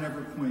fire is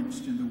never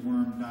quenched, and the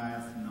worm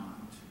dieth not.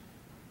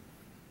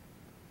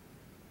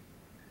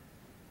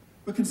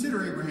 But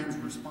consider Abraham's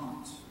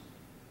response.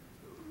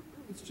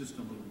 It's just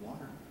a little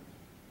water.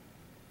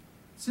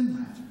 Send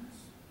Lazarus.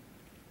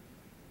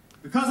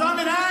 Because I'm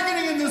in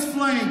agony in this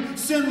flame,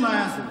 send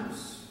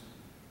Lazarus.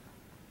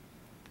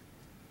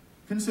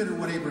 Consider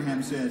what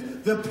Abraham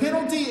says. The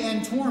penalty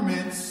and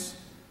torments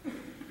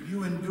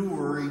you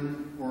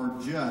enduring are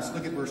just.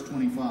 Look at verse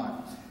 25.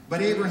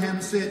 But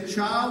Abraham said,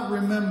 Child,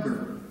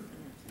 remember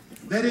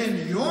that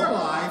in your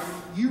life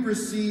you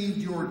received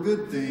your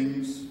good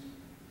things,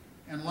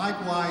 and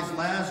likewise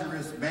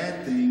Lazarus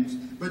bad things,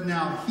 but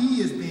now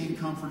he is being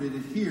comforted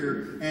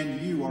here,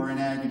 and you are in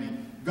agony.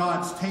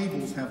 God's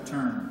tables have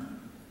turned.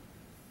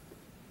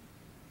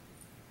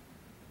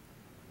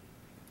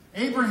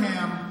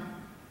 Abraham,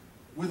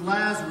 with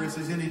Lazarus,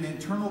 is in an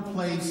eternal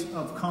place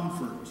of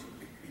comfort,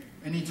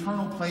 an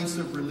eternal place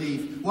of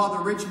relief, while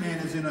the rich man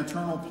is in an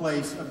eternal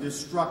place of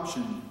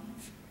destruction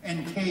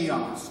and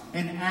chaos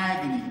and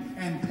agony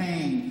and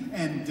pain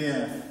and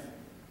death.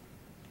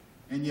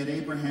 And yet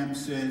Abraham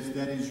says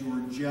that is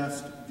your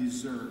just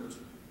desert.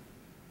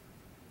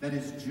 That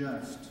is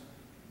just.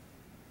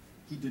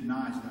 He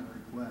denies that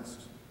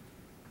request.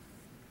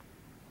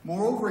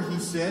 Moreover, he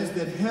says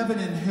that heaven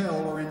and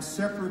hell are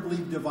inseparably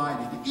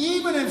divided.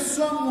 Even if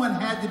someone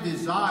had the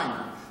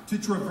desire to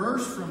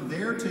traverse from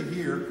there to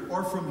here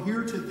or from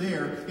here to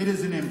there, it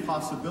is an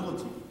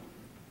impossibility.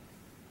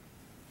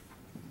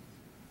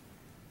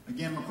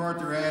 Again,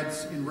 MacArthur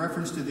adds in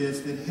reference to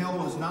this that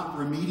hell is not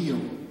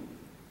remedial,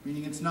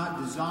 meaning it's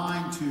not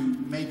designed to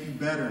make you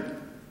better.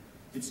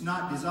 It's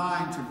not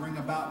designed to bring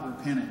about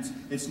repentance.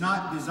 It's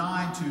not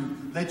designed to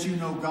let you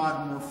know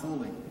God more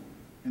fully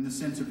in the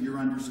sense of your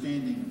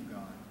understanding of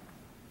God.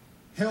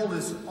 Hell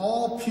is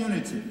all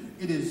punitive.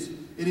 It is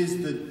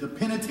the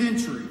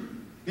penitentiary.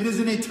 It is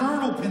an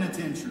eternal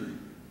penitentiary.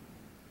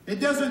 It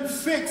doesn't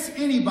fix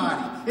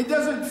anybody. It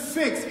doesn't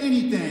fix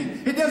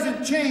anything. It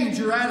doesn't change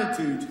your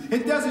attitudes.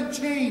 It doesn't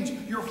change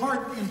your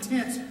heart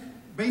intents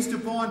based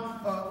upon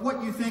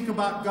what you think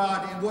about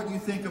God and what you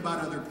think about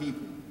other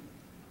people.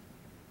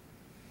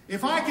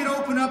 If I could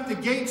open up the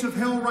gates of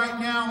hell right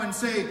now and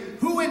say,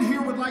 who in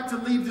here would like to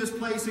leave this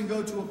place and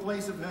go to a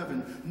place of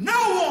heaven?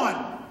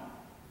 No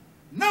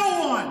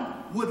one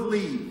would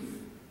leave.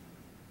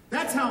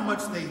 That's how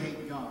much they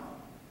hate God.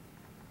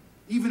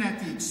 even at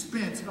the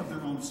expense of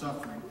their own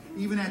suffering,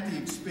 even at the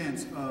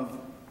expense of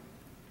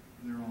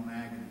their own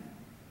agony.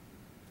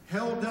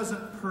 Hell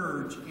doesn't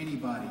purge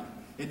anybody.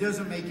 It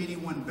doesn't make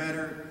anyone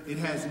better. It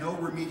has no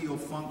remedial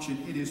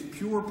function. It is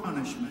pure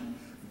punishment.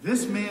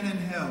 This man in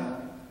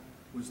hell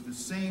was the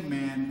same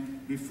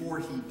man before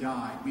he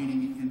died,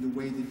 meaning in the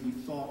way that he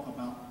thought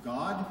about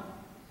God,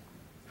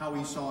 how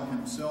he saw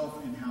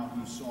himself, and how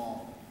he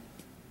saw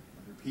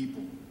other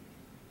people.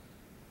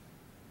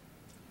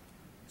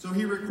 So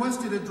he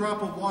requested a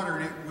drop of water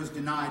and it was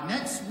denied.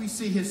 Next, we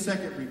see his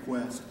second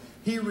request.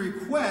 He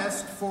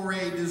requests for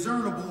a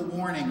discernible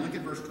warning. Look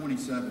at verse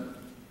 27.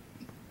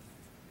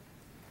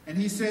 And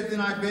he said,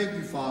 "Then I beg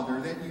you, Father,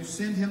 that you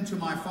send him to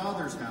my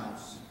father's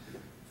house.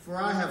 For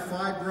I have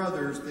 5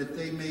 brothers, that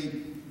they may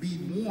be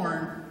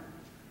warned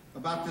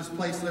about this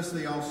place, lest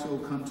they also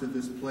come to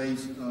this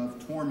place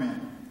of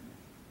torment."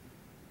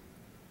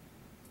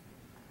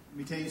 Let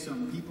me tell you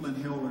something. People in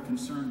hell are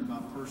concerned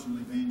about personal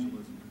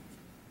evangelism.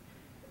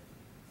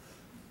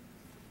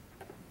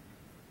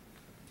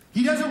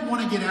 He doesn't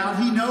want to get out.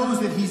 He knows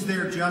that he's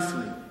there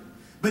justly.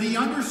 But he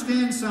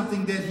understands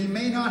something that he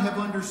may not have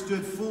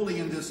understood fully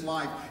in this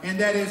life. And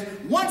that is,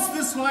 once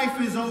this life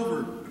is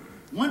over,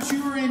 once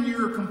you are in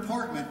your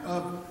compartment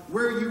of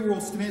where you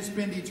will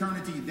spend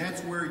eternity,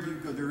 that's where you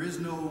go. There is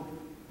no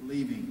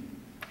leaving.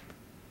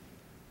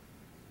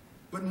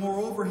 But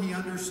moreover, he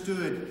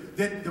understood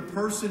that the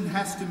person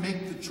has to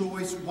make the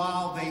choice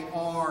while they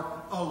are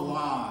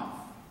alive.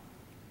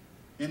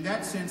 In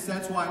that sense,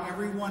 that's why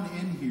everyone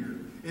in here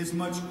is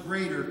much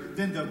greater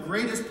than the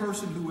greatest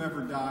person who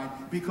ever died,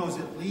 because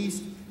at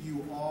least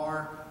you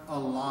are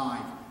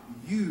alive.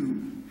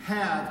 You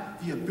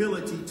have the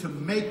ability to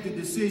make the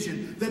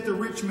decision that the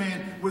rich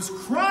man was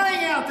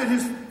crying out that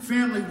his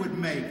family would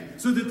make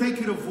so that they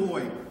could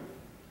avoid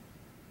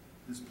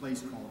this place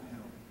called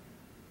hell.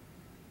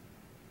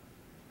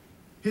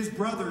 His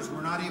brothers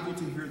were not able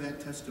to hear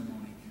that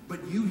testimony,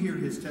 but you hear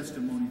his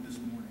testimony this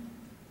morning.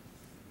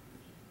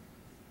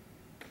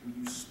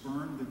 Will you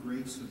spurn the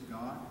grace of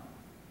God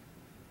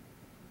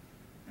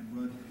and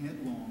run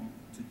headlong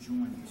to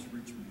join this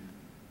rich man?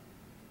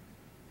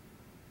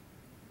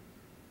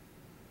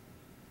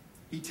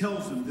 He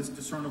tells them this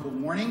discernible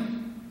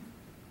warning,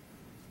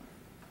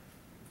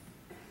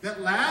 that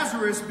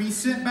Lazarus be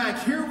sent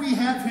back. Here we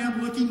have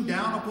him looking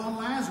down upon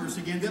Lazarus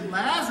again, that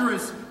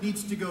Lazarus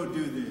needs to go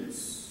do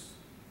this.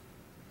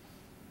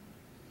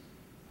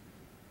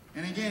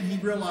 And again, he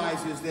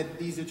realizes that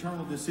these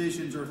eternal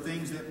decisions are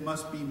things that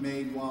must be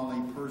made while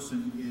a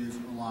person is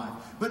alive.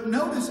 But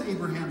notice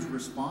Abraham's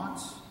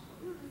response.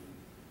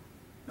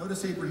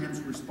 Notice Abraham's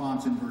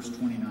response in verse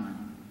 29.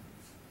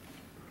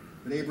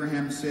 But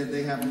Abraham said,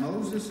 "They have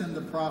Moses and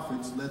the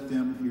prophets, let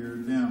them hear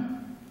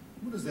them."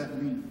 What does that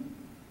mean?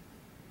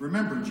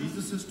 Remember,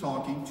 Jesus is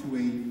talking to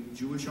a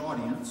Jewish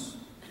audience.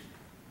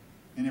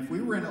 And if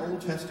we were in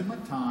Old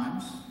Testament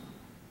times,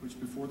 which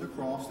before the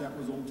cross, that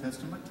was Old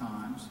Testament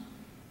times,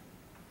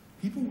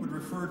 people would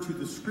refer to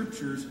the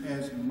scriptures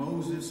as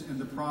Moses and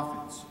the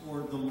prophets,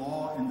 or the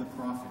law and the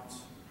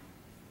prophets.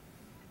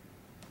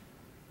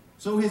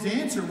 So his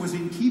answer was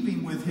in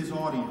keeping with his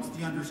audience,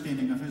 the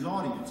understanding of his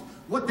audience.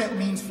 What that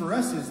means for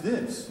us is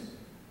this: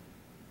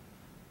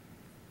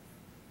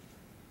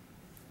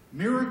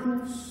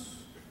 miracles,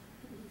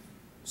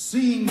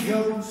 seeing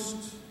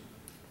ghosts,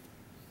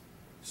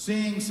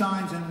 seeing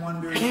signs and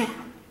wonders.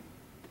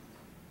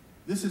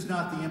 This is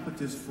not the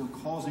impetus for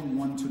causing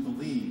one to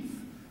believe.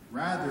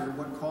 Rather,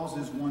 what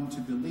causes one to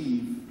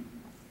believe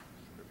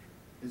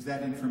is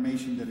that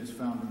information that is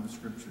found in the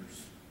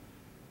scriptures.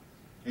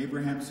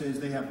 Abraham says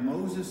they have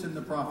Moses and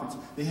the prophets.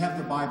 They have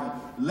the Bible.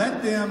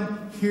 Let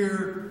them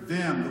hear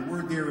them. The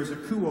word there is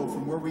akuo,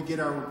 from where we get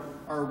our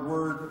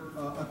word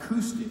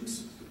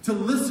acoustics. To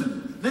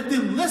listen. Let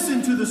them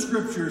listen to the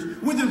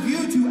scriptures with a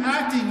view to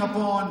acting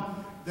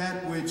upon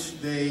that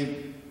which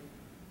they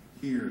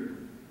hear.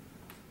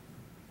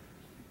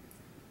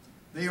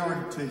 They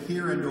are to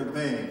hear and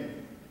obey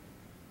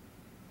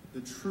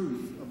the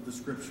truth of the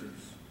scriptures.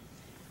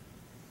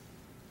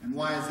 And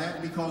why is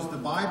that? Because the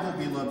Bible,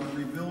 beloved,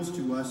 reveals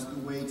to us the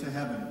way to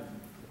heaven.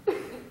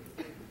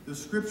 The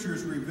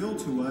scriptures reveal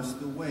to us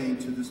the way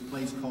to this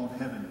place called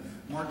heaven.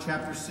 Mark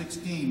chapter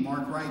 16,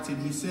 Mark writes, and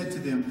he said to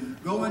them,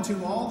 "Go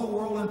into all the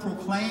world and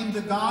proclaim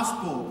the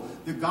gospel."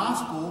 The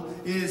gospel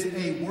is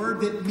a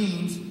word that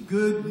means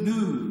good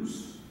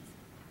news.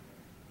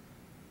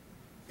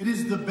 It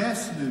is the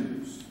best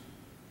news.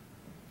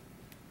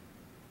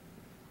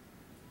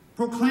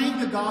 Proclaim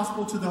the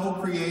gospel to the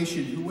whole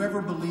creation.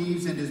 Whoever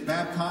believes and is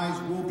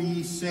baptized will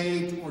be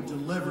saved or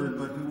delivered,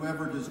 but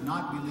whoever does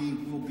not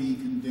believe will be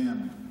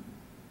condemned.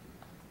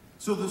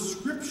 So the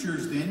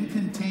scriptures then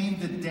contain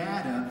the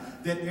data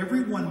that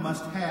everyone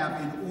must have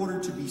in order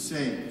to be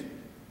saved.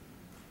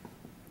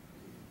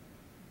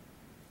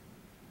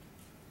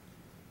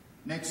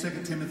 Next,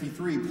 2 Timothy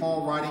 3,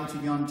 Paul writing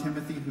to young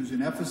Timothy, who's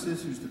in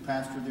Ephesus, who's the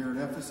pastor there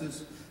at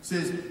Ephesus,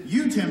 says,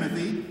 "You,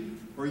 Timothy,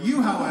 or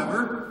you,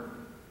 however,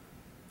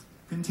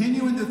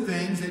 continue in the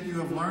things that you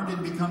have learned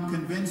and become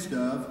convinced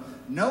of,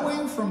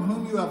 knowing from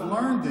whom you have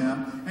learned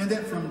them, and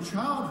that from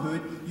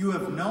childhood you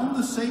have known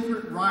the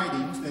sacred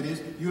writings, that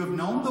is, you have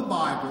known the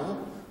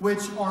Bible,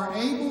 which are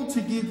able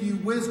to give you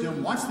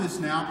wisdom," watch this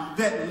now,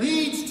 "that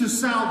leads to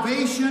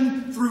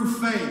salvation through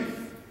faith."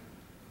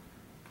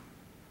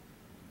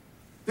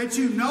 That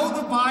you know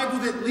the Bible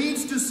that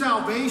leads to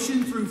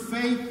salvation through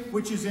faith,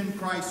 which is in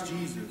Christ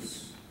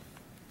Jesus.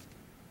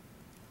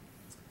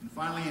 And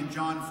finally, in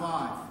John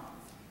 5,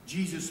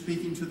 Jesus,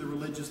 speaking to the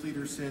religious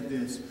leaders, said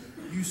this,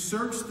 "You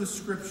search the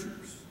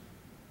Scriptures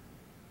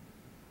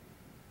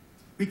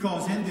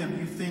because in them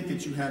you think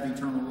that you have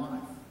eternal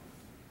life.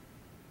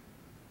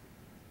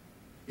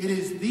 It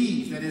is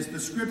these, that is the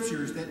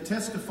Scriptures, that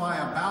testify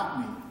about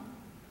me,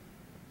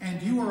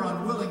 and you are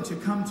unwilling to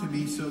come to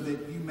me so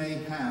that you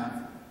may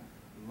have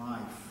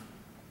life."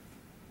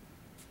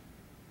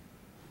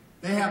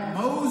 They have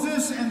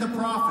Moses and the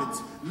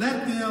prophets.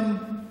 Let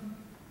them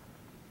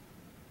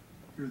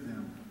hear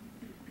them.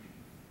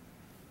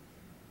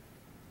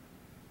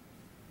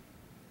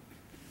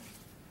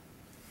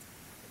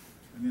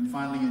 And then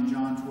finally in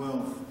John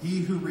 12,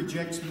 "He who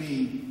rejects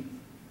me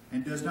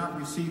and does not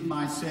receive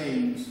my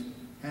sayings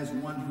has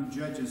one who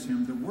judges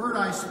him. The word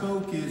I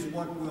spoke is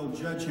what will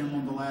judge him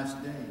on the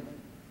last day.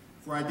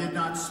 For I did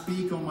not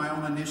speak on my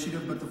own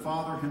initiative, but the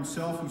Father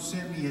himself who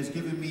sent me has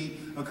given me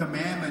a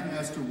commandment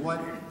as to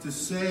what to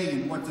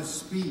say and what to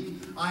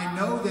speak. I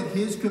know that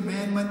his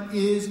commandment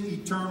is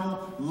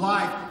eternal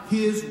life.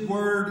 His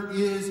word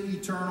is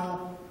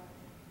eternal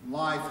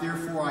life.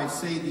 Therefore I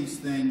say these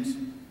things.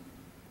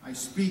 I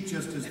speak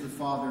just as the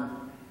Father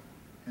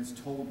has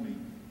told me."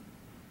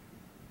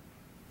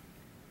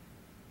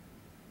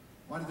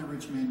 Why did the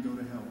rich man go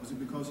to hell? Was it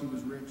because he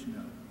was rich?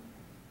 No.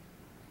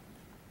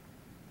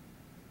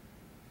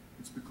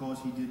 It's because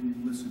he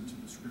didn't listen to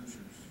the Scriptures.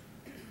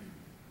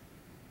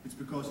 It's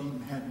because he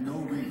had no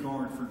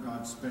regard for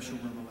God's special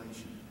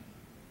revelation.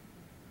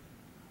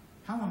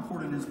 How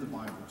important is the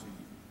Bible to you?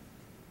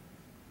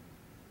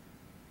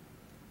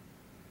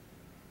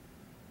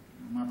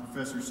 My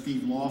professor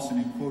Steve Lawson,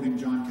 in quoting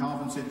John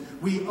Calvin, said,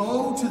 "We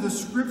owe to the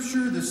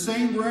Scripture the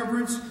same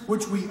reverence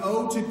which we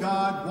owe to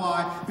God."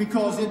 Why?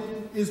 Because it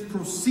is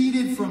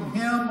proceeded from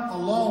him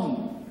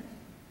alone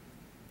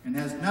and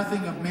has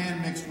nothing of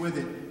man mixed with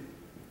it.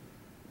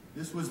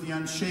 This was the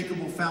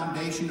unshakable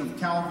foundation of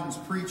Calvin's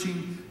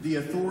preaching, the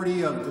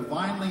authority of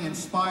divinely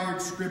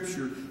inspired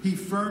Scripture. He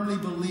firmly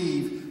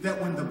believed that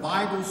when the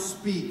Bible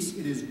speaks,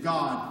 it is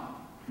God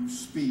who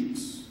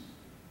speaks.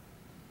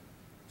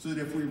 So that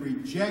if we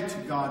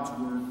reject God's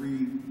word,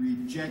 we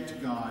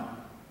reject God,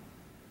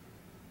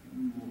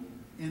 and we will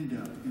end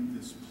up in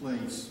this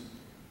place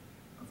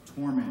of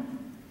torment.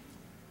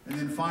 And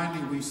then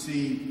finally we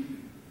see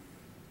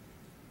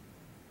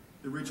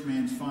the rich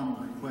man's final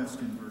request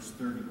in verse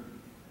 30.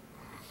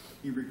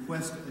 He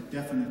requests a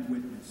definite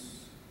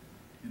witness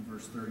in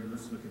verse 30.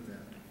 Let's look at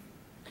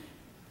that.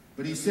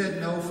 "But he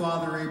said, 'No,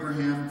 Father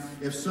Abraham,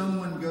 if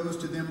someone goes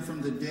to them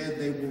from the dead,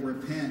 they will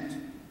repent.'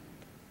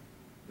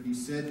 But he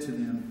said to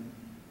them,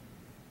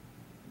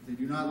 'If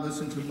they do not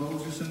listen to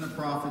Moses and the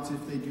prophets,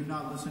 if they do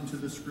not listen to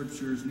the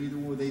Scriptures, neither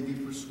will they be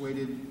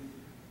persuaded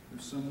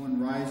if someone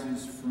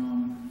rises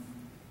from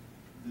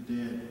the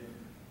dead.'"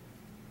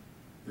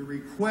 The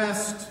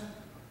request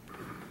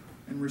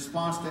in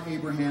response to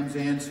Abraham's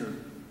answer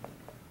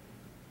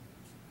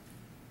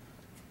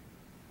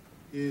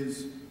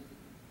is,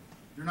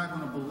 you're not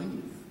going to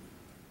believe.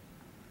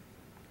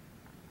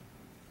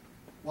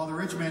 While the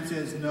rich man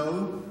says,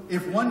 no,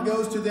 if one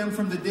goes to them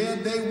from the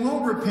dead, they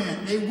will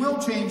repent. They will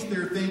change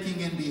their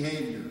thinking and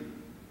behavior.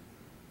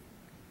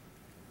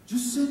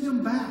 Just send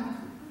them back.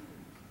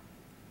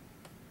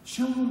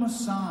 Show them a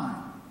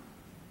sign.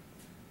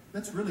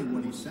 That's really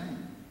what he's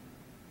saying.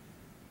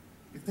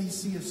 If they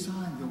see a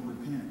sign, they'll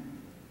repent.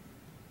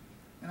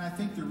 And I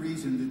think the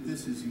reason that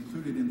this is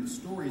included in the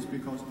story is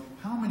because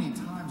how many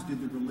times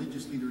did the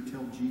religious leader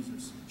tell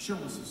Jesus, "Show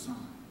us a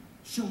sign,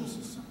 show us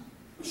a sign,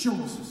 show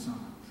us a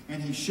sign."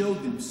 And he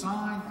showed them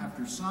sign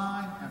after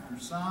sign after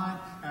sign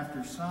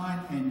after sign,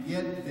 and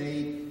yet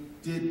they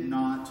did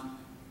not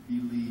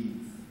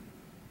believe.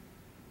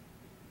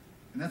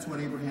 And that's what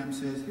Abraham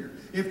says here.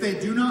 If they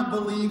do not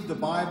believe the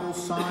Bible,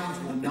 signs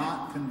will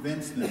not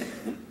convince them.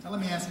 Now let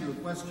me ask you a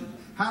question.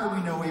 How do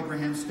we know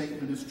Abraham's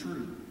statement is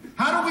true?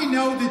 How do we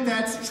know that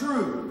that's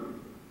true?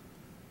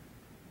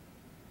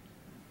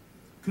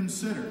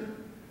 Consider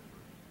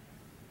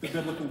the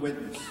biblical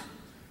witness.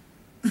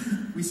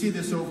 We see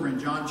this over in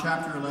John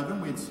chapter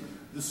 11. It's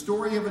the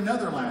story of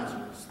another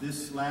Lazarus.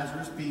 This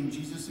Lazarus being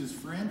Jesus'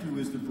 friend, who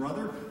is the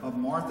brother of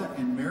Martha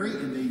and Mary,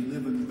 and they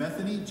live in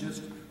Bethany,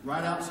 just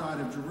right outside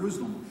of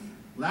Jerusalem.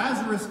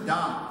 Lazarus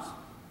dies,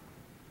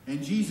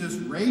 and Jesus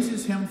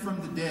raises him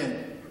from the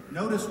dead.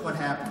 Notice what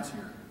happens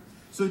here.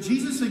 So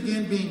Jesus,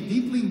 again being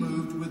deeply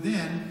moved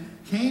within,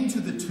 came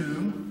to the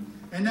tomb,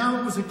 and now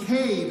it was a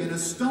cave, and a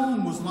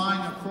stone was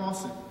lying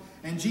across it.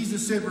 And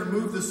Jesus said,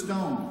 "Remove the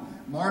stone."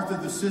 Martha,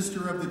 the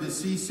sister of the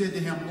deceased, said to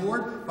him,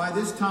 "Lord, by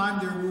this time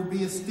there will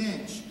be a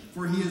stench,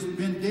 for he has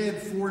been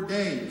dead 4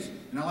 days."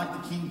 And I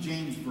like the King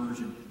James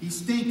Version. He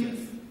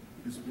stinketh.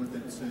 is what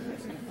that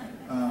says.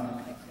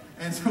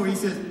 And so he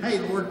says, hey,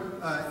 Lord,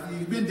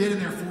 you've been dead in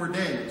there 4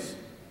 days.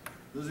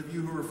 Those of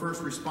you who are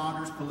first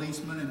responders,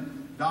 policemen,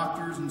 and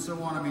doctors, and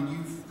so on, I mean,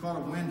 you've caught a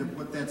wind of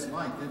what that's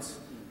like. That's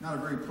not a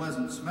very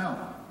pleasant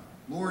smell.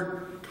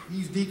 Lord,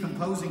 he's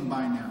decomposing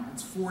by now.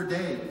 It's 4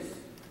 days.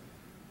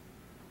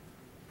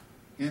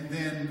 And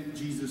then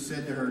Jesus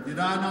said to her, did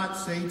I not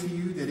say to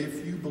you that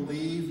if you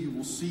believe, you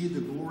will see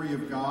the glory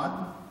of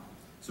God?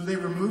 So they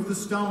removed the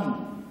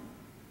stone.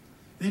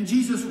 Then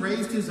Jesus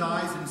raised his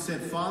eyes and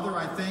said, Father,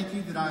 I thank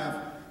you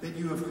that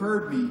you have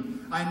heard me.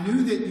 I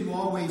knew that you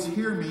always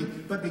hear me,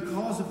 but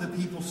because of the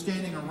people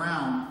standing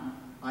around,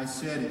 I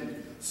said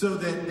it, so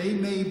that they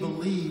may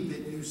believe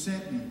that you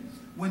sent me.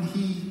 When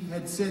he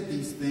had said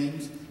these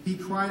things, he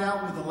cried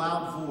out with a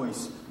loud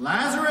voice,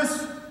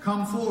 Lazarus,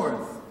 come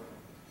forth.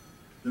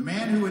 The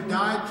man who had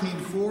died came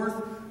forth,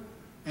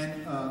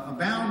 and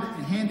bound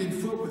hand and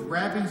foot with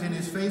wrappings, and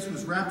his face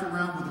was wrapped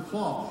around with a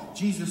cloth.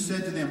 Jesus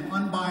said to them,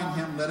 unbind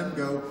him, let him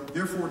go.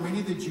 Therefore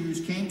many of the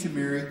Jews came to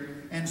Mary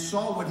and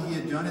saw what he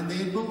had done, and they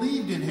had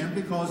believed in him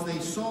because they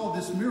saw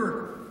this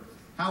miracle.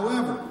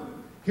 However,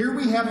 here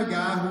we have a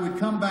guy who had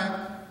come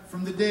back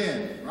from the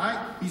dead, right?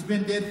 He's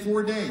been dead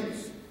 4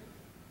 days.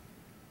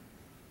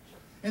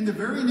 In the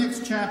very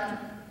next chapter,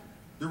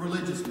 the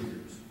religious leaders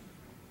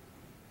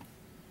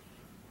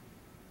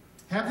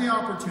have the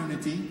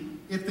opportunity,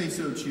 if they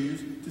so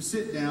choose, to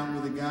sit down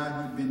with a guy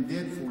who'd been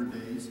dead 4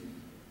 days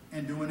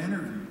and do an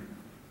interview.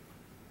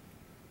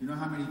 You know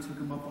how many took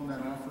him up on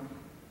that offer?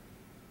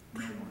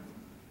 No one.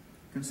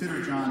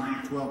 Consider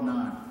John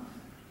 12:9.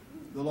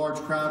 The large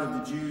crowd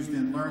of the Jews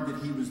then learned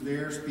that he was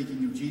there.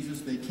 Speaking of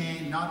Jesus, they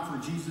came not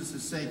for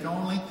Jesus' sake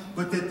only,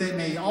 but that they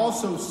may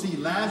also see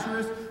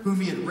Lazarus, whom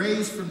he had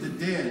raised from the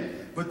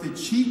dead. But the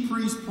chief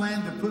priests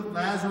planned to put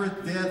Lazarus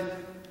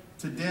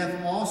to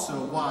death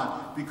also.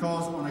 Why?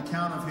 Because on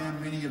account of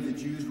him, many of the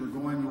Jews were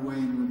going away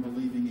and were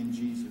believing in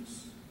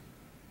Jesus.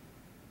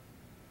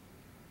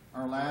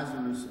 Our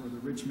Lazarus, or the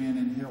rich man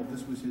in hell,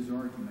 this was his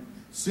argument.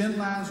 Send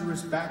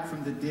Lazarus back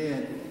from the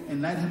dead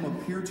and let him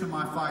appear to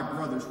my 5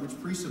 brothers, which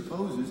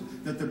presupposes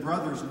that the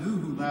brothers knew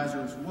who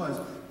Lazarus was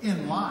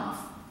in life.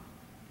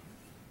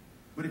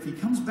 But if he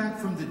comes back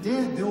from the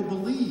dead, they'll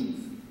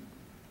believe.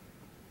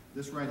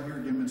 This right here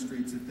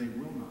demonstrates that they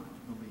will not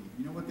believe.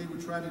 You know what they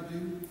would try to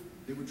do?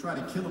 They would try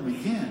to kill him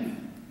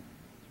again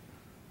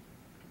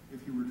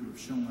if he were to have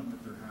shown up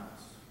at their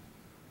house.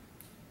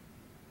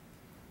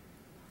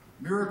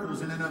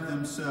 Miracles in and of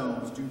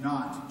themselves do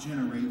not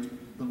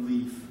generate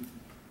belief.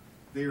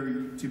 They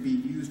are to be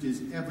used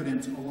as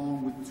evidence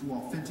along with to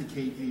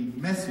authenticate a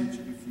message,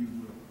 if you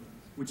will,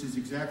 which is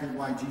exactly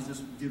why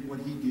Jesus did what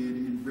he did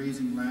in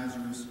raising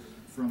Lazarus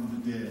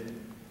from the dead.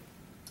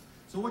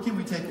 So what can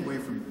we take away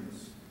from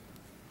this?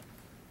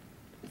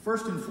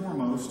 First and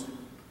foremost,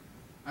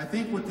 I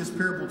think what this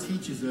parable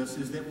teaches us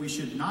is that we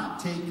should not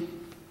take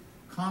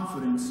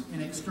confidence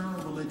in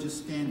external religious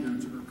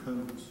standards or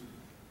codes.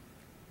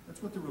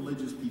 That's what the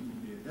religious people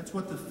did. That's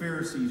what the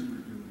Pharisees were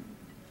doing.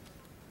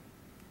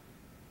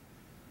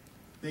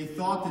 They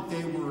thought that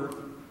they were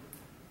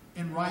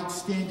in right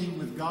standing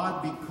with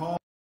God because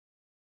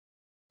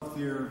of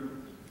their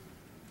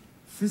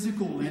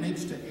physical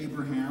lineage to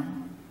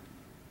Abraham,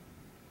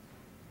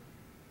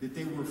 that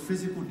they were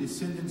physical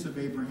descendants of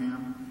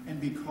Abraham,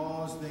 and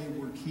because they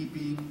were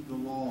keeping the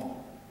law.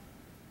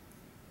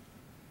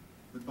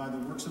 But by the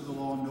works of the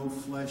law, no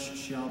flesh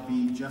shall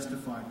be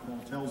justified, Paul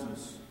tells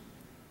us.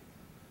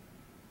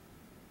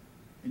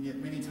 And yet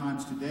many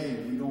times today,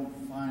 we don't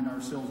find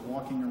ourselves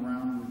walking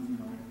around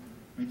with,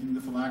 making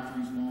the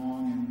phylacteries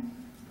long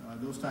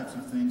and those types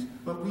of things.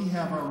 But we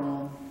have our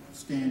own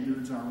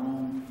standards, our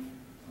own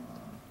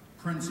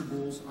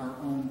principles, our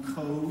own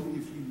code,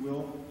 if you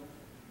will,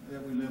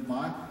 that we live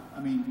by.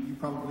 I mean, you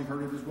probably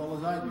heard it as well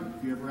as I do.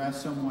 If you ever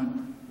ask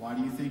someone, why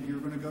do you think you're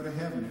going to go to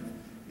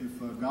heaven? If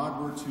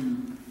God were to,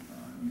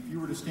 if you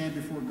were to stand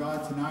before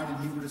God tonight and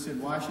he would have said,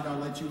 why should I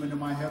let you into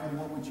my heaven?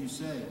 What would you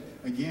say?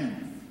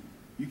 Again,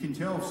 you can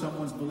tell if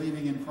someone's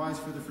believing in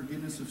Christ for the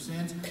forgiveness of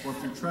sins or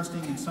if they're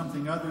trusting in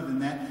something other than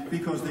that,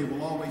 because they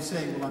will always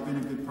say, well, I've been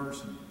a good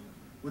person.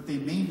 What they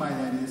mean by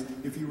that is,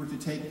 if you were to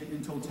take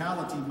in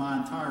totality my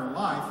entire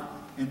life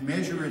and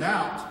measure it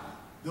out,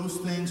 those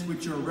things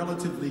which are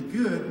relatively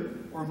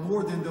good are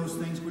more than those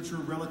things which are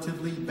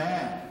relatively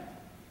bad.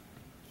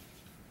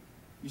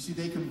 You see,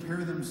 they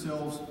compare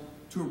themselves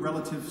to a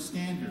relative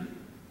standard.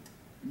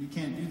 And you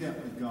can't do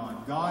that with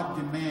God. God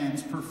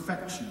demands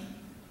perfection.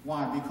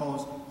 Why?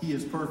 Because he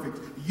is perfect.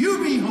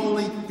 You be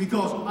holy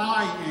because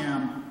I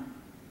am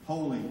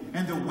holy.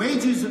 And the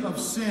wages of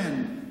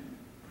sin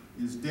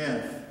is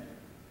death.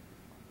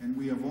 And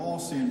we have all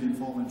sinned and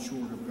fallen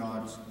short of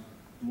God's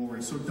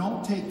glory. So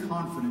don't take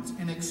confidence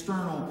in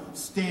external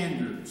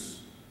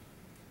standards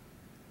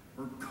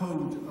or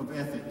code of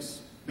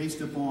ethics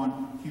based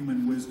upon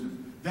human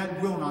wisdom. That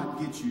will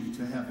not get you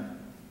to heaven.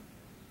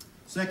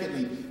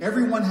 Secondly,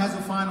 everyone has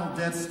a final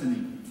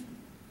destiny.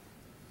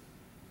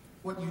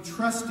 What you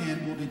trust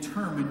in will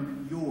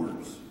determine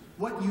yours.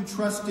 What you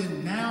trust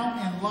in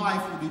now in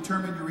life will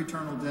determine your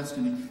eternal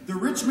destiny. The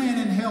rich man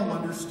in hell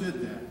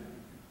understood that.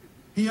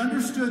 He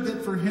understood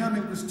that for him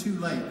it was too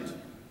late.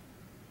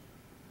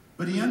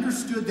 But he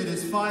understood that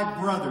his 5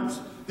 brothers,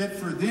 that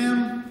for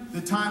them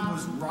the time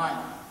was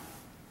ripe.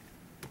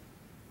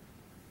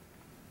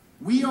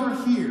 We are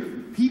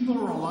here.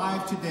 People are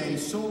alive today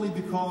solely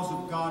because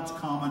of God's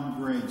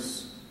common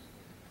grace.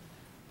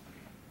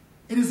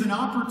 It is an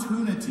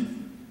opportunity.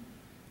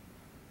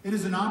 It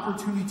is an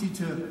opportunity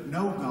to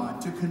know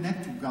God, to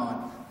connect to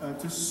God,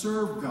 to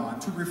serve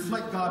God, to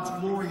reflect God's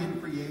glory in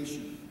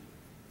creation.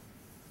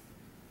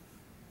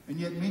 And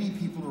yet many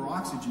people are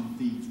oxygen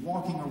thieves,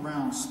 walking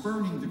around,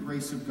 spurning the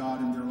grace of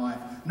God in their life,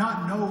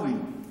 not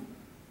knowing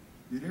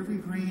that every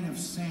grain of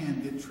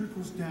sand that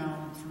trickles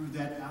down through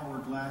that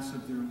hourglass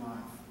of their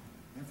life,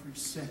 every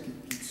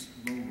second gets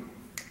lower and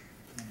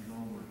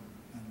lower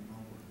and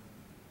lower.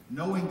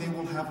 Knowing they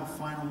will have a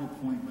final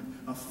appointment,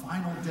 a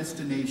final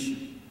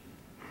destination.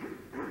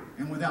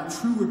 And without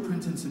true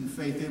repentance and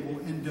faith, they will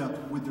end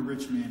up with the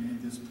rich man in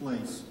this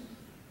place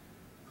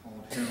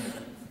called hell.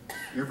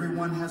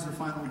 Everyone has a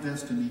final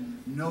destiny.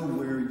 Know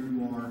where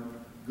you are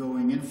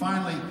going. And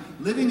finally,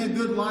 living a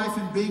good life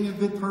and being a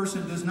good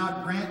person does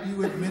not grant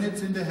you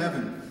admittance into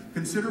heaven.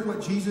 Consider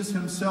what Jesus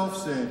himself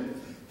said.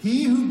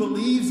 He who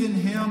believes in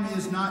him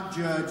is not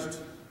judged.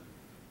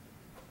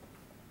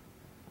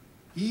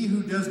 He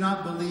who does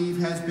not believe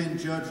has been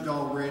judged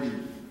already.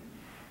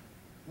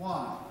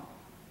 Why?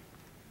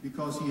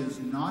 Because he has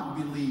not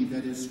believed,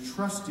 that is,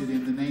 trusted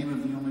in the name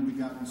of the only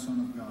begotten Son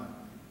of God.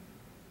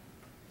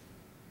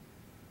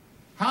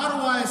 How do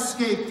I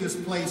escape this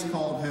place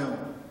called hell?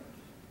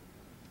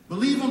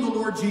 Believe on the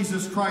Lord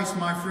Jesus Christ,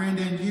 my friend,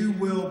 and you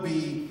will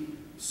be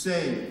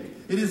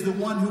saved. It is the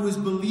one who is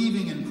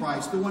believing in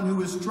Christ, the one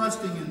who is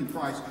trusting in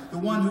Christ, the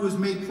one who has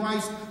made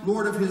Christ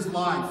Lord of his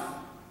life.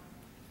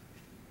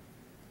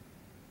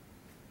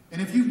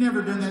 And if you've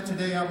never done that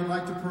today, I would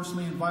like to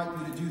personally invite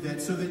you to do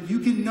that so that you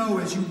can know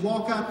as you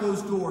walk out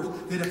those doors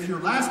that if your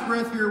last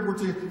breath here were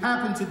to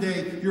happen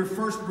today, your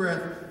first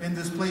breath in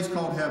this place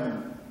called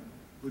heaven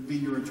would be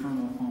your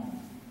eternal home.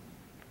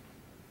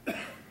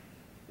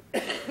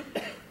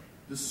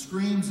 The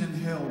screams in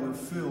hell are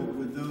filled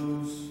with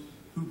those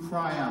who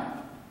cry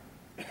out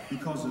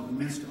because of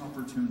missed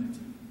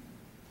opportunity.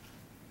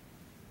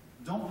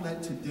 Don't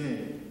let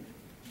today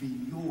be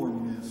your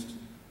missed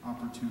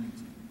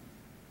opportunity.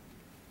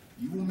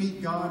 You will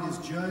meet God as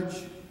judge,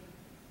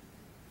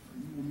 or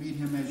you will meet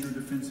him as your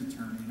defense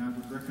attorney. And I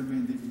would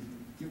recommend that you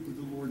get with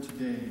the Lord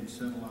today and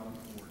settle out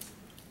in court.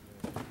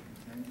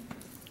 Okay?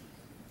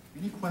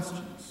 Any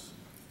questions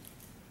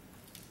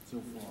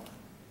so far?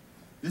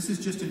 This is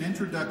just an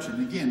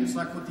introduction. Again, it's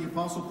like what the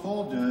Apostle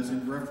Paul does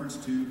in reference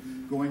to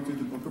going through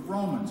the book of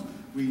Romans.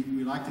 We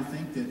like to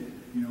think that,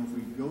 if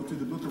we go through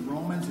the book of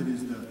Romans, it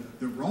is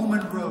the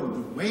Roman road,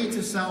 the way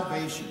to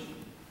salvation.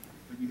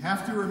 But you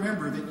have to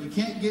remember that you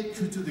can't get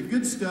to the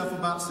good stuff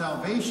about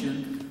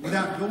salvation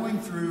without going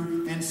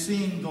through and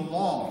seeing the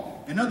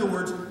law. In other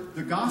words,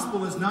 the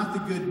gospel is not the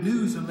good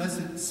news unless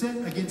it's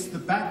set against the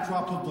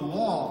backdrop of the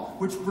law,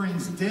 which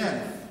brings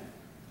death.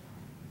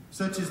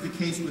 Such is the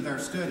case with our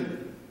study.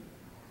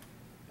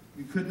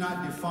 We could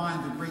not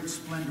define the great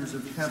splendors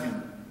of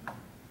heaven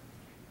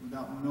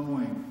without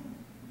knowing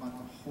about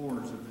the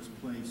horrors of this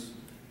place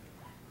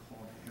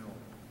called hell.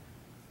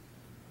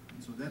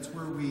 And so that's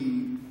where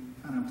we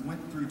kind of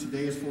went through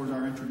today as far as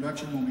our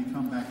introduction. When we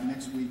come back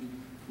next week,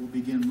 we'll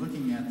begin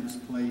looking at this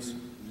place.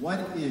 What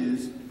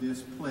is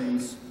this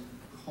place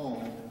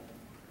called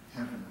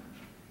heaven?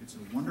 It's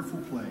a wonderful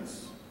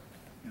place,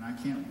 and I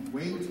can't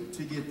wait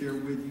to get there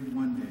with you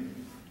one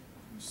day.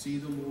 We see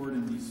the Lord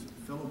and these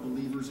fellow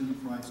believers in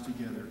Christ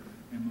together,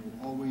 and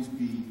we'll always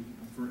be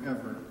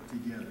forever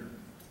together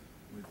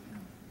with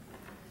him.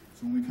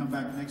 So when we come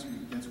back next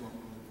week, that's what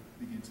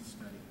we'll begin to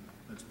study.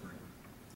 Let's pray.